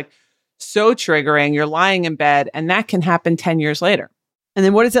 And it's like so triggering. You're lying in bed, and that can happen 10 years later. And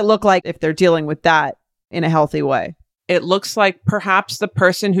then what does it look like if they're dealing with that in a healthy way? It looks like perhaps the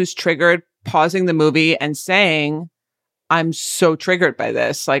person who's triggered pausing the movie and saying, I'm so triggered by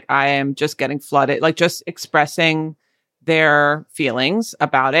this. Like, I am just getting flooded, like just expressing their feelings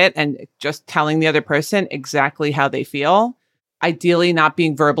about it and just telling the other person exactly how they feel. Ideally not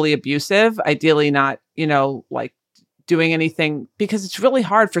being verbally abusive, ideally not, like doing anything, because it's really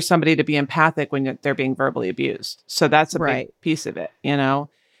hard for somebody to be empathic when they're being verbally abused. So that's a big piece of it.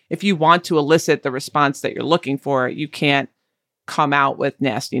 if you want to elicit the response that you're looking for, you can't come out with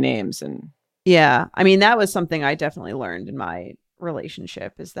nasty names. And yeah, I mean, that was something I definitely learned in my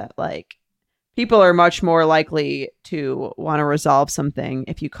relationship, is that like people are much more likely to want to resolve something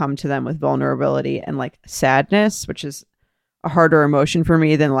if you come to them with vulnerability and like sadness, which is a harder emotion for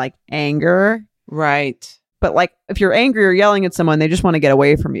me than like anger. right. But like if you're angry or yelling at someone, they just want to get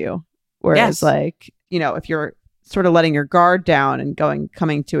away from you. Whereas Yes. like, you know, if you're sort of letting your guard down and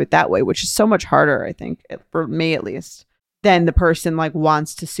coming to it that way, which is so much harder, I think, for me at least, then the person like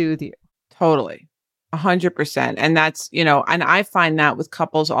wants to soothe you. Totally. 100%. And that's, you know, and I find that with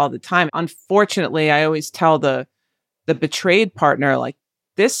couples all the time. Unfortunately, I always tell the betrayed partner, like,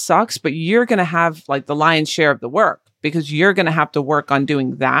 this sucks, but you're going to have like the lion's share of the work, because you're going to have to work on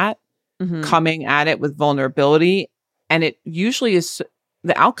doing that, coming at it with vulnerability. And it usually is,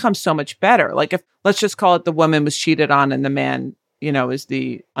 the outcome's so much better. Like if, let's just call it, the woman was cheated on and the man, you know, is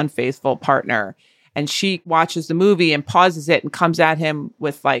the unfaithful partner. And she watches the movie and pauses it and comes at him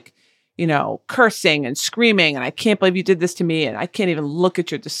with like, you know, cursing and screaming. And I can't believe you did this to me. And I can't even look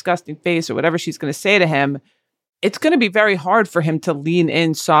at your disgusting face, or whatever she's going to say to him. It's going to be very hard for him to lean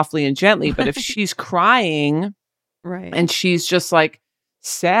in softly and gently. But if she's crying, Right. and she's just like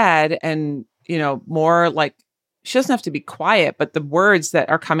sad and, you know, more like, she doesn't have to be quiet, but the words that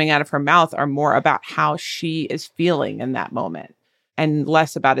are coming out of her mouth are more about how she is feeling in that moment and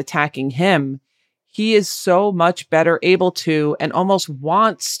less about attacking him. He is so much better able to, and almost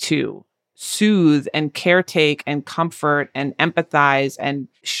wants to, soothe and caretake and comfort and empathize and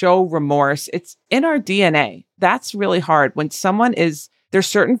show remorse. It's in our DNA. That's really hard. When someone is, there's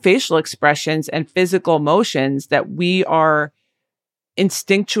certain facial expressions and physical motions that we are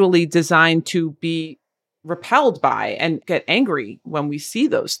instinctually designed to be repelled by and get angry when we see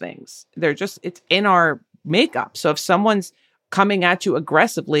those things. They're just, it's in our makeup. So if someone's coming at you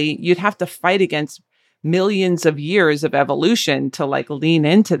aggressively, you'd have to fight against millions of years of evolution to like lean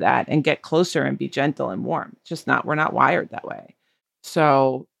into that and get closer and be gentle and warm. It's just not, we're not wired that way.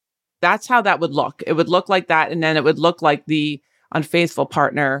 So that's how that would look. It would look like that. And then it would look like the unfaithful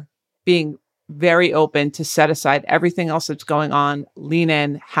partner being very open to set aside everything else that's going on, lean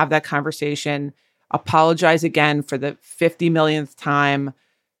in, have that conversation, apologize again for the 50 millionth time,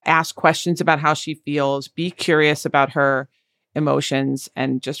 ask questions about how she feels, be curious about her emotions,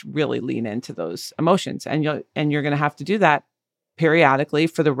 and just really lean into those emotions. And you're going to have to do that periodically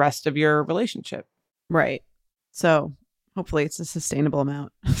for the rest of your relationship. Right. So hopefully it's a sustainable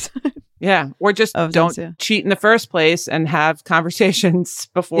amount. Yeah. Or just don't cheat in the first place and have conversations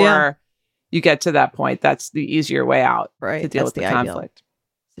before you get to that point. That's the easier way out to deal with the conflict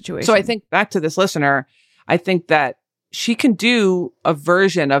situation. So I think back to this listener, I think that she can do a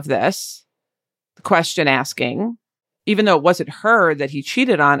version of this, the question asking, even though it wasn't her that he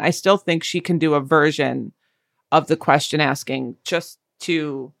cheated on. I still think she can do a version of the question asking just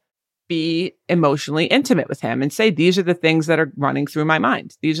to be emotionally intimate with him and say, these are the things that are running through my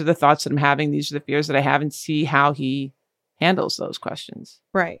mind. These are the thoughts that I'm having. These are the fears that I have, and see how he handles those questions.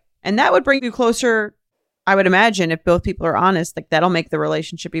 Right. And that would bring you closer, I would imagine, if both people are honest. Like that'll make the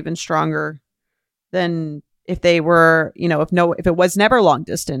relationship even stronger than if they were, you know, if it was never long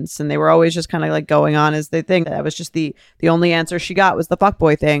distance and they were always just kind of like going on as they think. That was just the only answer she got was the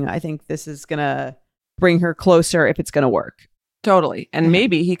fuckboy thing. I think this is going to bring her closer if it's going to work. Totally. And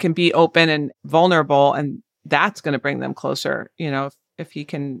maybe he can be open and vulnerable, and that's going to bring them closer. You know, if he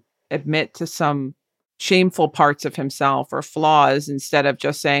can admit to some shameful parts of himself or flaws, instead of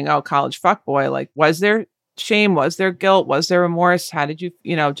just saying, oh, college fuckboy, like, was there shame? Was there guilt? Was there remorse? How did you,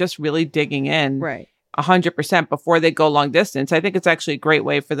 you know, just really digging in. Right. 100% before they go long distance. I think it's actually a great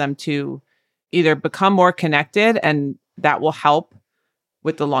way for them to either become more connected, and that will help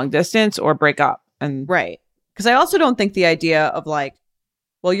with the long distance, or break up. And right. Because I also don't think the idea of like,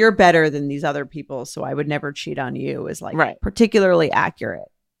 well, you're better than these other people, so I would never cheat on you is like particularly accurate,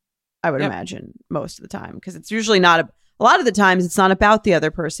 I would imagine, most of the time. Because it's usually not, a lot of the times it's not about the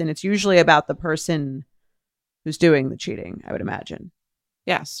other person. It's usually about the person who's doing the cheating, I would imagine.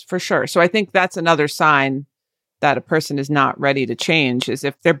 Yes, for sure. So I think that's another sign that a person is not ready to change, is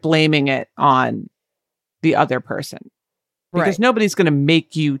if they're blaming it on the other person. Because nobody's going to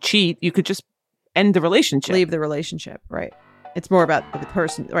make you cheat. You could just end the relationship. Leave the relationship, right. It's more about the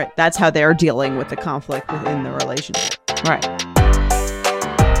person, right. That's how they're dealing with the conflict within the relationship. Right.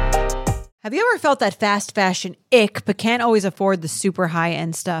 Have you ever felt that fast fashion ick, but can't always afford the super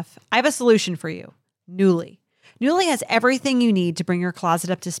high-end stuff? I have a solution for you. Nuuly. Nuuly has everything you need to bring your closet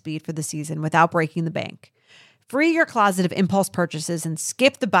up to speed for the season without breaking the bank. Free your closet of impulse purchases and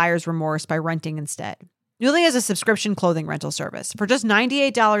skip the buyer's remorse by renting instead. Nuuly is a subscription clothing rental service. For just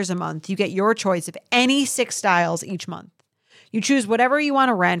 $98 a month, you get your choice of any 6 styles each month. You choose whatever you want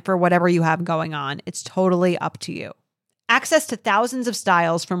to rent for whatever you have going on. It's totally up to you. Access to thousands of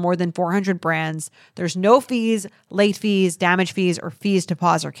styles from more than 400 brands. There's no fees, late fees, damage fees, or fees to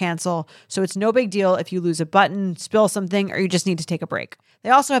pause or cancel. So it's no big deal if you lose a button, spill something, or you just need to take a break.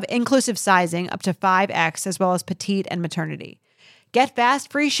 They also have inclusive sizing up to 5X, as well as petite and maternity. Get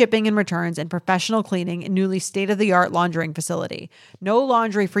fast, free shipping and returns and professional cleaning in Nuuly's state-of-the-art laundering facility. No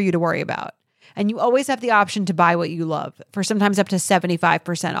laundry for you to worry about. And you always have the option to buy what you love, for sometimes up to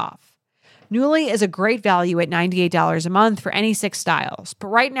 75% off. Nuuly is a great value at $98 a month for any 6 styles. But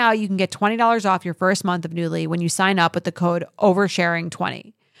right now, you can get $20 off your first month of Nuuly when you sign up with the code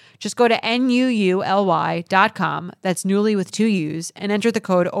OVERSHARING20. Just go to NUULY.com, that's Nuuly with 2 U's, and enter the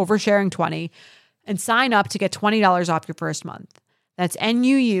code OVERSHARING20 and sign up to get $20 off your first month. That's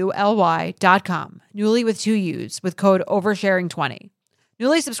NUULY.com, Nuuly with 2 U's, with code OVERSHARING20.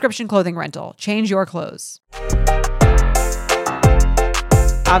 Nuuly subscription clothing rental. Change your clothes.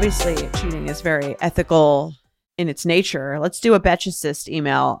 Obviously, cheating is very ethical in its nature. Let's do a Betch Assist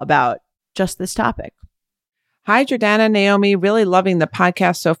email about just this topic. Hi, Jordana, Naomi. Really loving the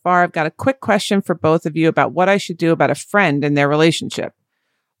podcast so far. I've got a quick question for both of you about what I should do about a friend in their relationship.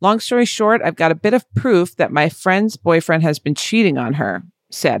 Long story short, I've got a bit of proof that my friend's boyfriend has been cheating on her.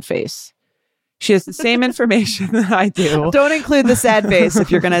 Sad face. She has the same information that I do. Don't include the sad face if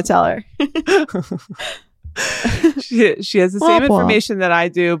you're going to tell her. She has the same information that I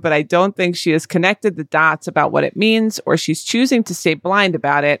do, but I don't think she has connected the dots about what it means, or she's choosing to stay blind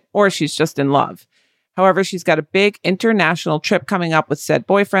about it, or she's just in love. However, she's got a big international trip coming up with said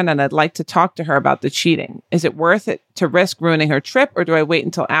boyfriend, and I'd like to talk to her about the cheating. Is it worth it to risk ruining her trip, or do I wait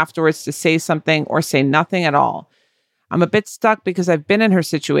until afterwards to say something or say nothing at all? I'm a bit stuck because I've been in her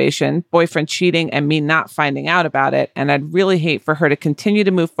situation, boyfriend cheating and me not finding out about it, and I'd really hate for her to continue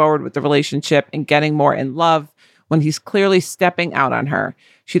to move forward with the relationship and getting more in love when he's clearly stepping out on her.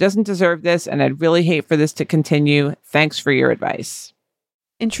 She doesn't deserve this, and I'd really hate for this to continue. Thanks for your advice.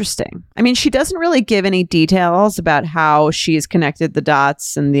 Interesting. I mean, she doesn't really give any details about how she's connected the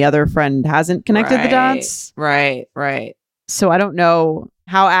dots and the other friend hasn't connected the dots. Right. So I don't know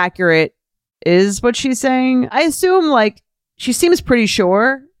how accurate is what she's saying. I assume like she seems pretty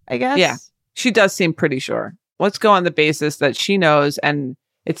sure, I guess. Yeah, she does seem pretty sure. Let's go on the basis that she knows, and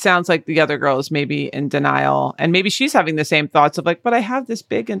it sounds like the other girl is maybe in denial, and maybe she's having the same thoughts of like, but I have this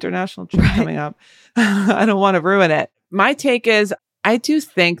big international trip coming up. I don't want to ruin it. My take is I do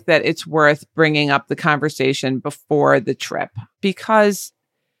think that it's worth bringing up the conversation before the trip, because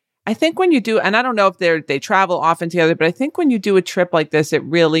I think when you do, and I don't know if they travel often together, but I think when you do a trip like this, it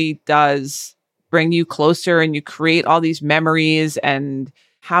really does bring you closer and you create all these memories and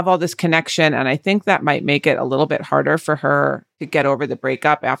have all this connection. And I think that might make it a little bit harder for her to get over the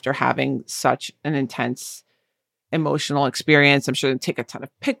breakup after having such an intense emotional experience. I'm sure they take a ton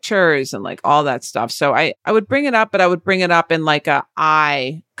of pictures and like all that stuff. So I would bring it up, but I would bring it up in like a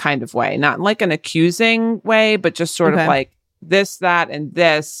I kind of way, not in like an accusing way, but just sort of like, this, that, and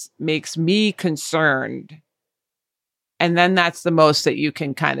this makes me concerned. And then that's the most that you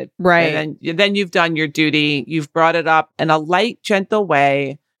can kind of, right. And then you've done your duty. You've brought it up in a light, gentle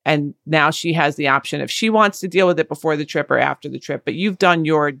way. And now she has the option if she wants to deal with it before the trip or after the trip. But you've done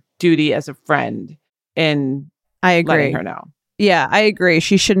your duty as a friend in letting her know. Yeah, I agree.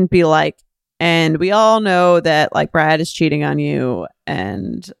 She shouldn't be like, and we all know that like Brad is cheating on you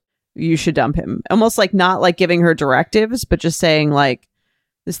and you should dump him. Almost like not like giving her directives, but just saying like,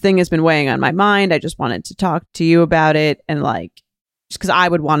 this thing has been weighing on my mind. I just wanted to talk to you about it. And like, just because I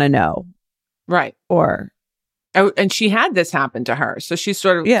would want to know. Right. Or. And she had this happen to her. So she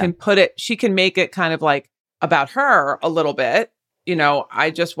sort of can she can make it kind of like about her a little bit. You know, I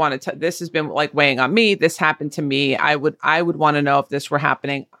just wanted to, this has been like weighing on me. This happened to me. I would want to know if this were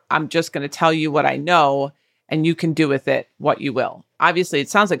happening. I'm just going to tell you what I know and you can do with it what you will. Obviously, it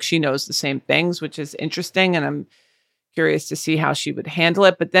sounds like she knows the same things, which is interesting. And I'm curious to see how she would handle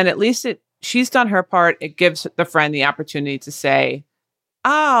it. But then at least she's done her part. It gives the friend the opportunity to say,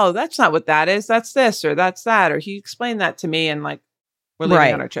 oh, that's not what that is. That's this or that's that. Or he explained that to me and like, we're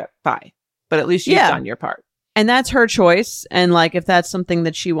leaving on our trip. Bye. But at least you've done your part. And that's her choice. And like, if that's something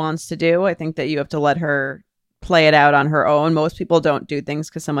that she wants to do, I think that you have to let her play it out on her own. Most people don't do things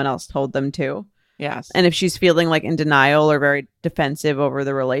because someone else told them to. Yes. And if she's feeling like in denial or very defensive over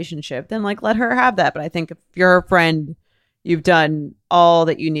the relationship, then like let her have that. But I think if you're her friend, you've done all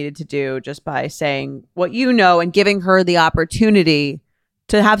that you needed to do just by saying what you know and giving her the opportunity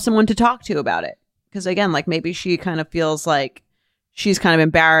to have someone to talk to about it. Because again, like maybe she kind of feels like she's kind of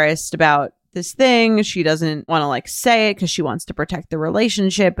embarrassed about this thing. She doesn't want to like say it because she wants to protect the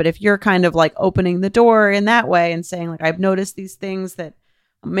relationship. But if you're kind of like opening the door in that way and saying like, I've noticed these things that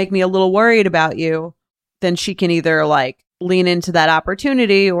make me a little worried about you, then she can either like lean into that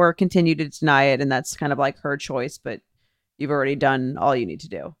opportunity or continue to deny it. And that's kind of like her choice, but you've already done all you need to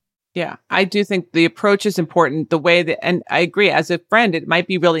do. Yeah, I do think the approach is important. The way that, and I agree, as a friend, it might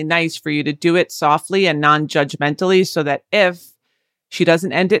be really nice for you to do it softly and non-judgmentally so that if she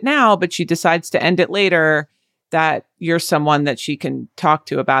doesn't end it now, but she decides to end it later, that you're someone that she can talk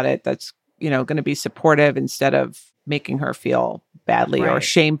to about it that's, going to be supportive instead of making her feel badly or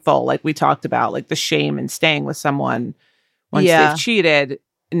shameful, like we talked about, like the shame in staying with someone once they've cheated.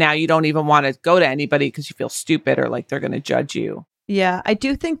 Now you don't even want to go to anybody because you feel stupid or like they're going to judge you. Yeah, I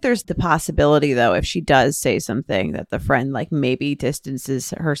do think there's the possibility, though, if she does say something that the friend like maybe distances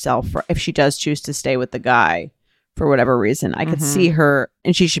herself if she does choose to stay with the guy for whatever reason. I could see her,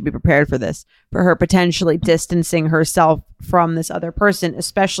 and she should be prepared for this, for her potentially distancing herself from this other person,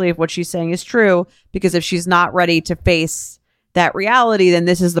 especially if what she's saying is true, because if she's not ready to face that reality, then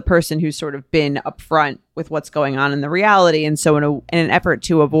this is the person who's sort of been upfront with what's going on in the reality. And so in an effort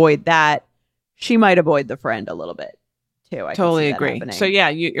to avoid that, she might avoid the friend a little bit. I totally agree. Happening. So yeah,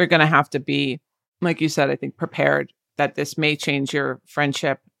 you're going to have to be, like you said, I think prepared that this may change your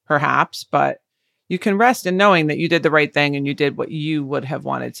friendship perhaps, but you can rest in knowing that you did the right thing and you did what you would have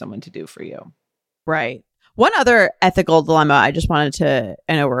wanted someone to do for you. Right. One other ethical dilemma I just wanted to,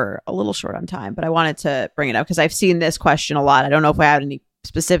 I know we're a little short on time, but I wanted to bring it up because I've seen this question a lot. I don't know if I had any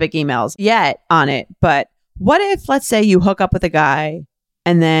specific emails yet on it, but what if, let's say you hook up with a guy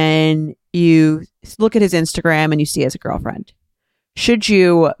and then you look at his Instagram and you see he has a girlfriend. Should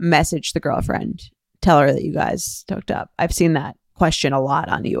you message the girlfriend, tell her that you guys hooked up? I've seen that question a lot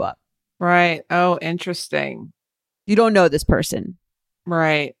on You Up. Right. Oh, interesting. You don't know this person.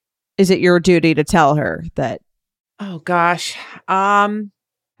 Right. Is it your duty to tell her that? Oh, gosh.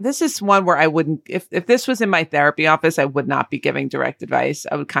 This is one where I wouldn't, if this was in my therapy office, I would not be giving direct advice.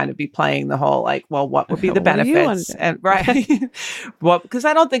 I would kind of be playing the whole, like, well, what would be the benefits? And right. Well, because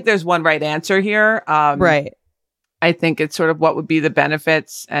I don't think there's one right answer here. Right. I think it's sort of what would be the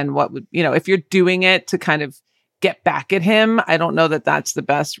benefits and what would, if you're doing it to kind of get back at him, I don't know that that's the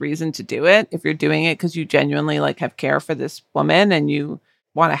best reason to do it. If you're doing it because you genuinely like have care for this woman and you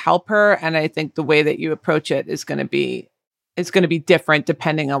want to help her. And I think the way that you approach it is going to be, it's going to be different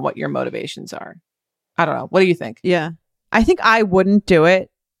depending on what your motivations are. I don't know. What do you think? Yeah. I think I wouldn't do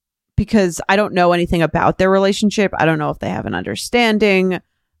it because I don't know anything about their relationship. I don't know if they have an understanding.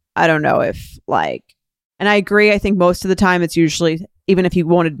 I don't know if and I agree. I think most of the time it's usually, even if you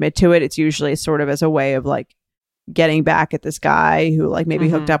won't admit to it, it's usually sort of as a way of like getting back at this guy who like maybe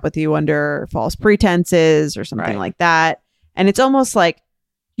hooked up with you under false pretenses or something like that. And it's almost like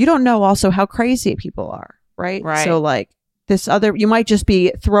you don't know also how crazy people are. Right. So like, this other, you might just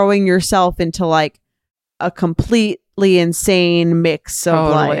be throwing yourself into like a completely insane mix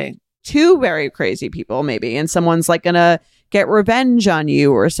of like two very crazy people maybe, and someone's like gonna get revenge on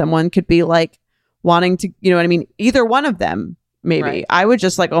you, or someone could be like wanting to, you know what I mean, either one of them maybe. I would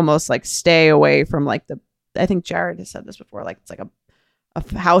just like almost like stay away from like I think Jared has said this before, like it's like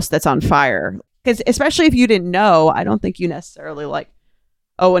a house that's on fire, because especially if you didn't know, I don't think you necessarily like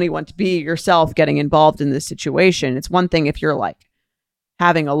owe anyone to be yourself getting involved in this situation. It's one thing if you're like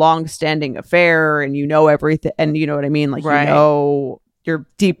having a long-standing affair and you know everything, and you know what I mean, like you know you're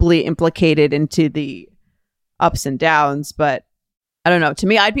deeply implicated into the ups and downs. But I don't know, to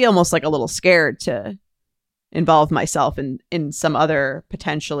me I'd be almost like a little scared to involve myself in some other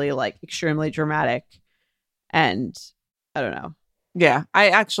potentially like extremely dramatic, and I don't know. Yeah,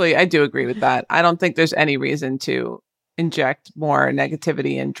 I do agree with that. I don't think there's any reason to inject more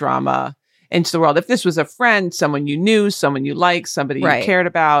negativity and drama into the world. If this was a friend, someone you knew, someone you liked, somebody you cared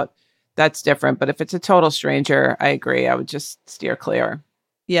about, that's different. But if it's a total stranger, I agree. I would just steer clear.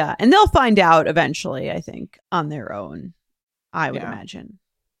 Yeah. And they'll find out eventually, I think, on their own, I would imagine.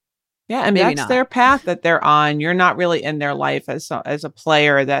 Yeah. And maybe that's their path that they're on. You're not really in their life as a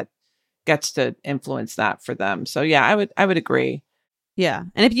player that gets to influence that for them. So yeah, I would agree. Yeah.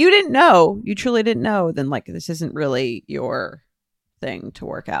 And if you didn't know, you truly didn't know, then like this isn't really your thing to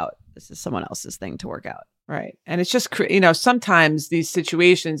work out. This is someone else's thing to work out. Right. And it's just, sometimes these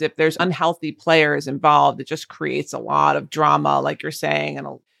situations, if there's unhealthy players involved, it just creates a lot of drama, like you're saying. And,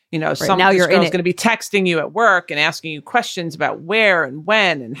 some now girl's going to be texting you at work and asking you questions about where and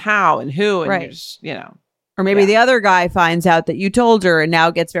when and how and who. And you're just, Or maybe the other guy finds out that you told her and now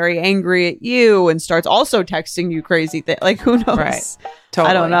gets very angry at you and starts also texting you crazy things. Like, who knows? Right.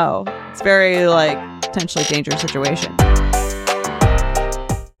 Totally. I don't know. It's very, potentially dangerous situation.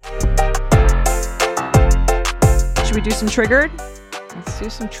 Should we do some triggered? Let's do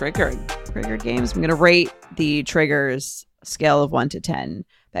some triggered games. I'm going to rate the triggers scale of 1 to 10.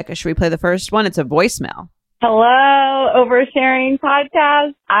 Becca, should we play the first one? It's a voicemail. Hello, Oversharing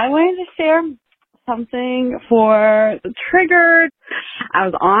Podcast. I wanted to share something for triggered. I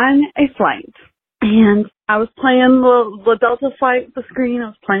was on a flight and I was playing the Delta flight with the screen. I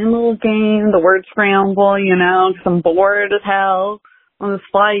was playing a little game, the word scramble, because I'm bored as hell on this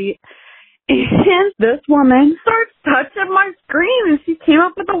flight. And this woman starts touching my screen and she came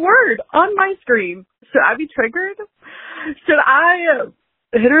up with a word on my screen. Should I be triggered? Should I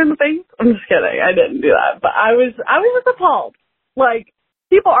hit her in the face? I'm just kidding. I didn't do that. But I was just appalled. Like,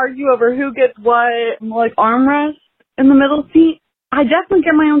 people argue over who gets what, like, armrest in the middle seat. I definitely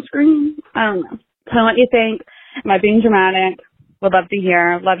get my own screen. I don't know. Tell me what you think. Am I being dramatic? Would love to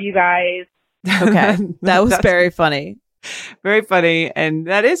hear. Love you guys. Okay. That was very funny. Very funny. And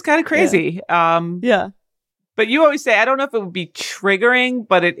that is kind of crazy. Yeah. But you always say, I don't know if it would be triggering,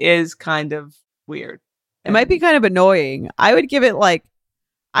 but it is kind of weird. It might be kind of annoying. I would give it like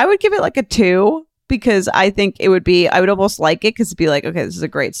a 2 because I think I would almost like it because it'd be like, okay, this is a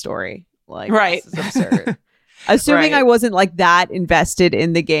great story. Like, right. This is absurd. Assuming Right. I wasn't like that invested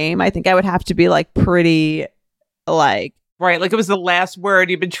in the game, I think I would have to be like pretty like. Right. Like it was the last word.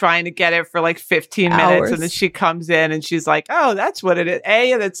 You've been trying to get it for like 15 minutes. Hours. And then she comes in and she's like, oh, that's what it is.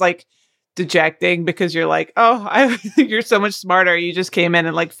 And it's like dejecting because you're like, oh, you're so much smarter. You just came in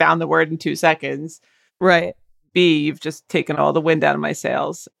and like found the word in 2 seconds. Right. B, you've just taken all the wind out of my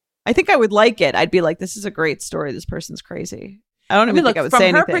sails. I think I would like it. I'd be like, this is a great story. This person's crazy. I don't even think I would from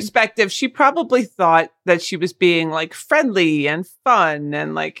say her anything. perspective, she probably thought that she was being like friendly and fun.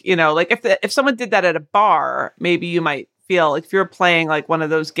 And like, like if someone did that at a bar, maybe you might feel like if you're playing like one of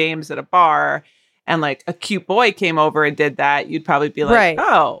those games at a bar and like a cute boy came over and did that, you'd probably be like, Right.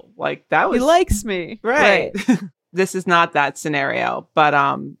 oh, like that was He likes me. right. This is not that scenario, but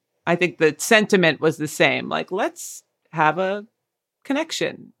I think the sentiment was the same. Like, let's have a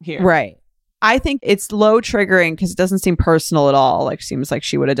connection here. Right. I think it's low triggering because it doesn't seem personal at all. Like, seems like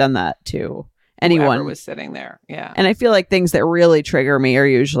she would have done that to anyone. Whoever was sitting there. Yeah. And I feel like things that really trigger me are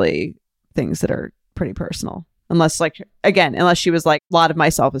usually things that are pretty personal. Unless she was like, a lot of my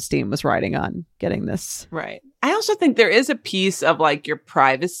self-esteem was riding on getting this. Right. I also think there is a piece of like your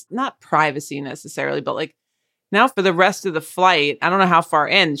privacy, not privacy necessarily, but like now for the rest of the flight, I don't know how far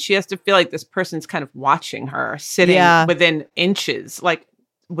in, she has to feel like this person's kind of watching her, sitting within inches, like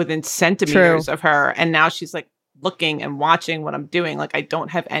within centimeters of her. And now she's like looking and watching what I'm doing. Like I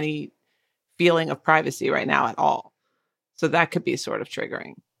don't have any feeling of privacy right now at all. So that could be sort of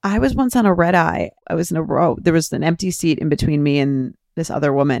triggering. I was once on a red eye. I was in a row. There was an empty seat in between me and this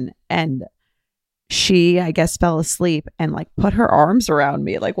other woman. And she, I guess, fell asleep and like put her arms around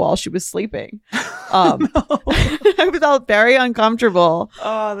me like while she was sleeping. I felt very uncomfortable.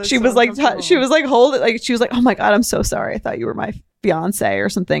 Oh, that's she so was like, uncomfortable. she was like, hold it. Like, she was like, oh my God, I'm so sorry. I thought you were my fiance or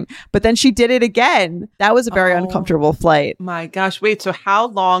something. But then she did it again. That was a very uncomfortable flight. My gosh. Wait, so how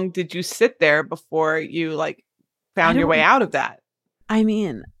long did you sit there before you like found your way out of that? I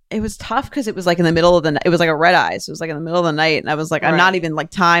mean, it was tough because it was like in the middle of the night. It was like a red eye. So it was like in the middle of the night. And I was like, I'm not even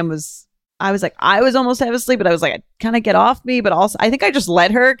like I was almost half asleep, but I was like, kind of get off me. But also, I think I just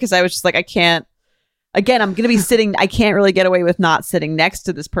let her because I was just like, I can't. Again, I'm going to be sitting. I can't really get away with not sitting next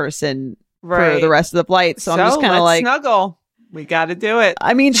to this person for the rest of the flight. So I'm just kind of like, snuggle. We got to do it.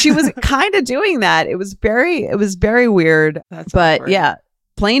 I mean, she was kind of doing that. It was very weird. That's but awkward. yeah,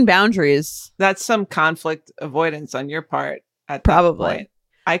 plain boundaries. That's some conflict avoidance on your part. At Probably. That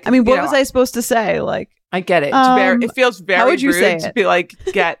point. I mean, what was I supposed to say? Like, I get it. It's it feels very how would you rude say to it? be like,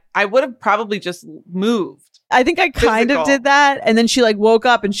 I would have probably just moved. I think I kind Physical. of did that. And then she like woke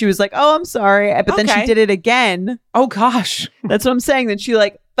up and she was like, oh, I'm sorry. But then she Okay. did it again. Oh gosh. That's what I'm saying. Then she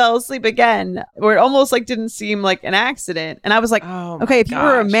like fell asleep again, where it almost like didn't seem like an accident. And I was like, Oh my okay, if you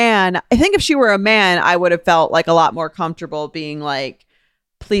were a gosh. man, I think if she were a man, I would have felt like a lot more comfortable being like,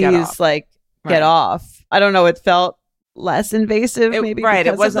 please, off. like, Right. get off. I don't know. It felt less invasive, maybe. Right.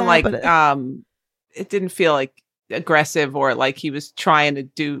 It because of wasn't that, like but it didn't feel like aggressive or like he was trying to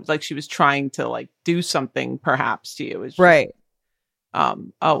do like she was trying to like do something perhaps to you. It was just, right. oh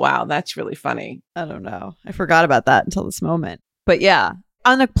wow, that's really funny. I don't know. I forgot about that until this moment. But yeah,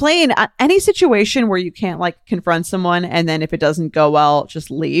 on a plane, any situation where you can't like confront someone and then if it doesn't go well, just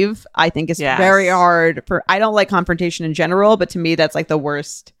leave, I think is Yes. very hard for. I don't like confrontation in general, but to me, that's like the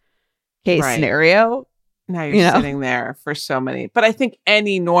worst case Right. scenario. Now you're You know? sitting there for so many. But I think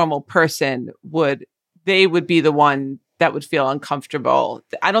any normal person would be the one that would feel uncomfortable.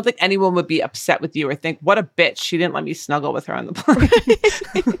 I don't think anyone would be upset with you or think, what a bitch. She didn't let me snuggle with her on the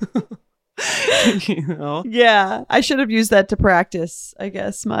plane. You know, Yeah, I should have used that to practice, I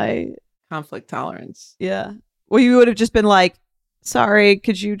guess, my conflict tolerance. yeah. Well, you would have just been like, sorry,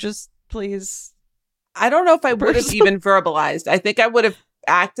 could you just please? I don't know if I would have Person- even verbalized. I think I would have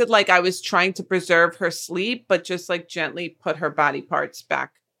acted like I was trying to preserve her sleep, but just like gently put her body parts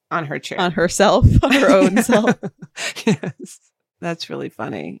back on her chair. On herself, on her own self. Yes. That's really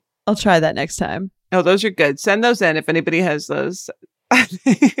funny. I'll try that next time. Oh, those are good. Send those in if anybody has those.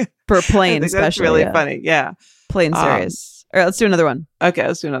 For plain, that's especially. really yeah. funny. Yeah. Plain serious. All right, let's do another one. Okay,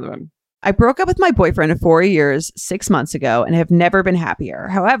 let's do another one. I broke up with my boyfriend of 4 years 6 months ago and have never been happier.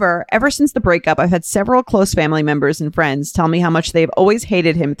 However, ever since the breakup, I've had several close family members and friends tell me how much they've always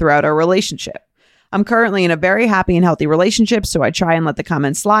hated him throughout our relationship. I'm currently in a very happy and healthy relationship, so I try and let the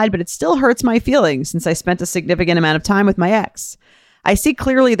comments slide, but it still hurts my feelings since I spent a significant amount of time with my ex. I see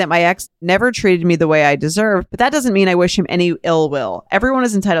clearly that my ex never treated me the way I deserved, but that doesn't mean I wish him any ill will. Everyone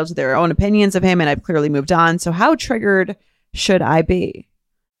is entitled to their own opinions of him, and I've clearly moved on, so how triggered should I be?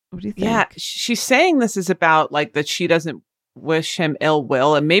 What do you think? Yeah, she's saying this is about like that she doesn't wish him ill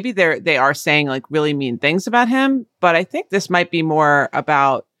will, and maybe they are saying like really mean things about him, but I think this might be more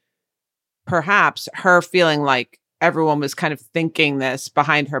about perhaps her feeling like everyone was kind of thinking this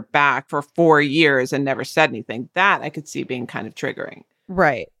behind her back for 4 years and never said anything. That I could see being kind of triggering.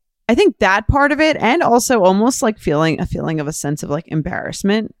 Right. I think that part of it, and also almost like feeling of a sense of like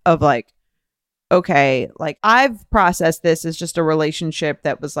embarrassment of like, okay, like I've processed this as just a relationship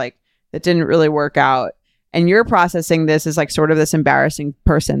that was like, that didn't really work out. And you're processing this as like sort of this embarrassing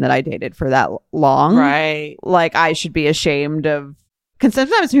person that I dated for that long. Right. Like I should be ashamed of, because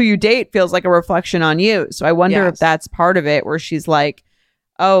sometimes who you date feels like a reflection on you. So I wonder if that's part of it where she's like,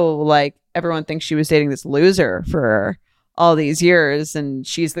 oh, like everyone thinks she was dating this loser for all these years. And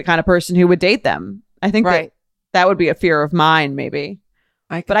she's the kind of person who would date them. I think that would be a fear of mine, maybe.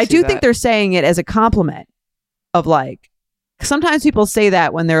 But I do think they're saying it as a compliment of like, sometimes people say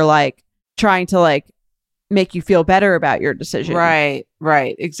that when they're like trying to like make you feel better about your decision. Right.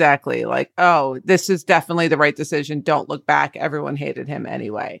 Exactly. Like, oh, this is definitely the right decision. Don't look back. Everyone hated him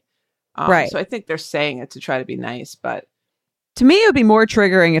anyway. Right. So I think they're saying it to try to be nice, but to me, it would be more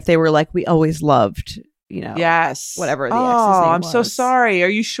triggering if they were like, we always loved, you know, yes, whatever the ex's name I'm was. so sorry. Are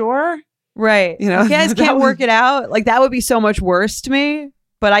you sure? Right. You know, you guys can't work it out. Like that would be so much worse to me.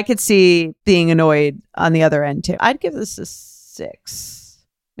 But I could see being annoyed on the other end too. I'd give this a 6,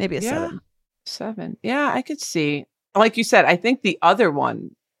 maybe a 7. 7. Yeah, I could see. Like you said, I think the other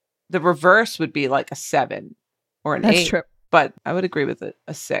one, the reverse would be like a 7 or an 8. That's true. But I would agree with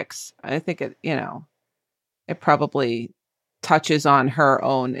a 6. I think it, you know, it probably touches on her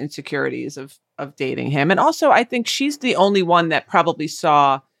own insecurities of dating him. And also, I think she's the only one that probably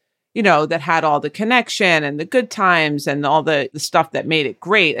saw, you know, that had all the connection and the good times and all the stuff that made it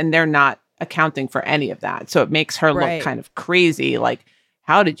great. And they're not accounting for any of that. So it makes her look kind of crazy. Like,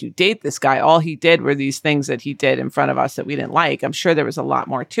 how did you date this guy? All he did were these things that he did in front of us that we didn't like. I'm sure there was a lot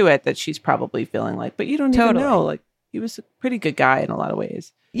more to it that she's probably feeling like, but you don't even know. Like, he was a pretty good guy in a lot of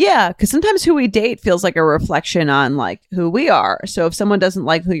ways. Yeah, because sometimes who we date feels like a reflection on like who we are. So if someone doesn't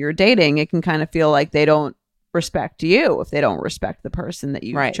like who you're dating, it can kind of feel like they don't respect you if they don't respect the person that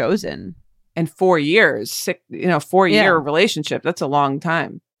you've chosen. And 4 years, 4-year relationship, that's a long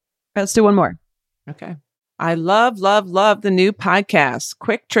time. Let's do one more. Okay. I love the new podcast.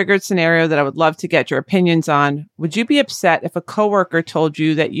 Quick triggered scenario that I would love to get your opinions on. Would you be upset if a coworker told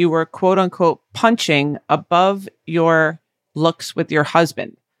you that you were quote unquote punching above your looks with your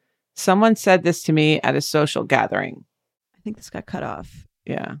husband? Someone said this to me at a social gathering. I think this got cut off.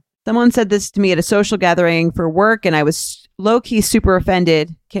 Yeah. Someone said this to me at a social gathering for work, and I was low-key super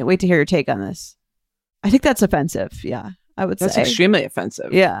offended. Can't wait to hear your take on this. I think that's offensive. Yeah, I would say. That's extremely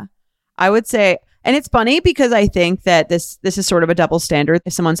offensive. Yeah. I would say, and it's funny because I think that this is sort of a double standard.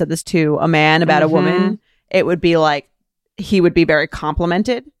 If someone said this to a man about a woman, it would be like, he would be very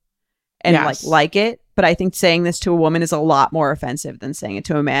complimented and like it. But I think saying this to a woman is a lot more offensive than saying it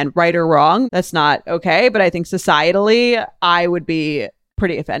to a man. Right or wrong, that's not okay. But I think societally, I would be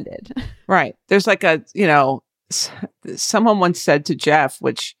pretty offended. Right. There's like a, you know, someone once said to Jeff,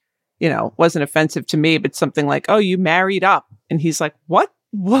 which, you know, wasn't offensive to me, but something like, oh, you married up. And he's like, what?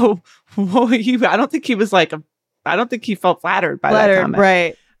 Whoa. I don't think he was like, I don't think he felt flattered by that comment.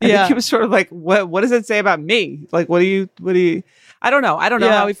 Right. I think he was sort of like, what does it say about me? Like, what do you, I don't know. I don't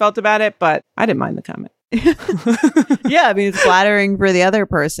know how he felt about it, but I didn't mind the comment. Yeah. I mean, it's flattering for the other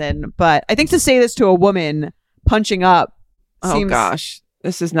person, but I think to say this to a woman punching up. Oh gosh,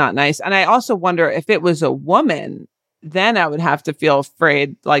 this is not nice. And I also wonder if it was a woman, then I would have to feel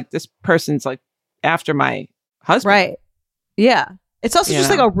afraid. Like this person's like after my husband. Right. Yeah. It's also just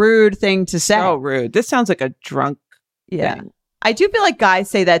like a rude thing to say. So rude. This sounds like a drunk thing. I do feel like guys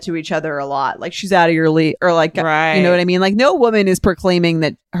say that to each other a lot. Like, she's out of your league, or like, right. You know what I mean? Like, no woman is proclaiming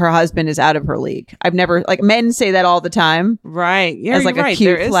that her husband is out of her league. I've never, like, men say that all the time. Right. Yeah, as like a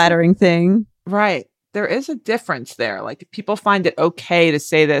cute, flattering thing. Right. There is a difference there. Like, people find it okay to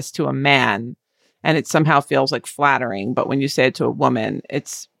say this to a man and it somehow feels like flattering. But when you say it to a woman,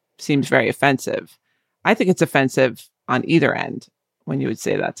 it seems very offensive. I think it's offensive on either end when you would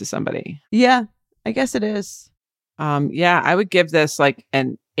say that to somebody. Yeah, I guess it is. Yeah, I would give this like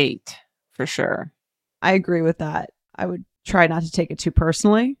an 8 for sure. I agree with that. I would try not to take it too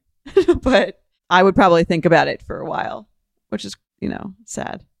personally, but I would probably think about it for a while, which is,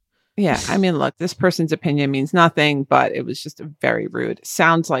 sad. Yeah, I mean, look, this person's opinion means nothing, but it was just very rude.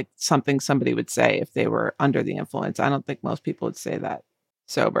 Sounds like something somebody would say if they were under the influence. I don't think most people would say that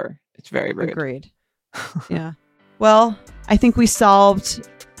sober. It's very rude. Agreed. Yeah. Well, I think we solved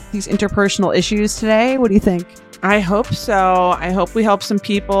these interpersonal issues today. What do you think? I hope so. I hope we help some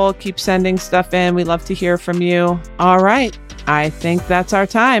people. Keep sending stuff in. We love to hear from you. All right. I think that's our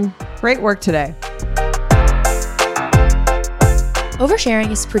time. Great work today. Oversharing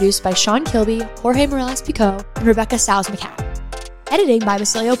is produced by Sean Kilby, Jorge Morales-Pico, and Rebecca Stiles-McCann. Editing by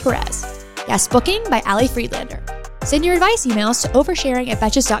Basilio Perez. Guest booking by Ali Friedlander. Send your advice emails to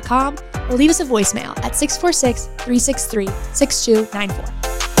oversharing@betches.com or leave us a voicemail at 646-363-6294.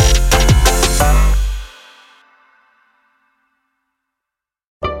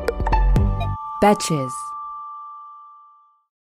 Betches.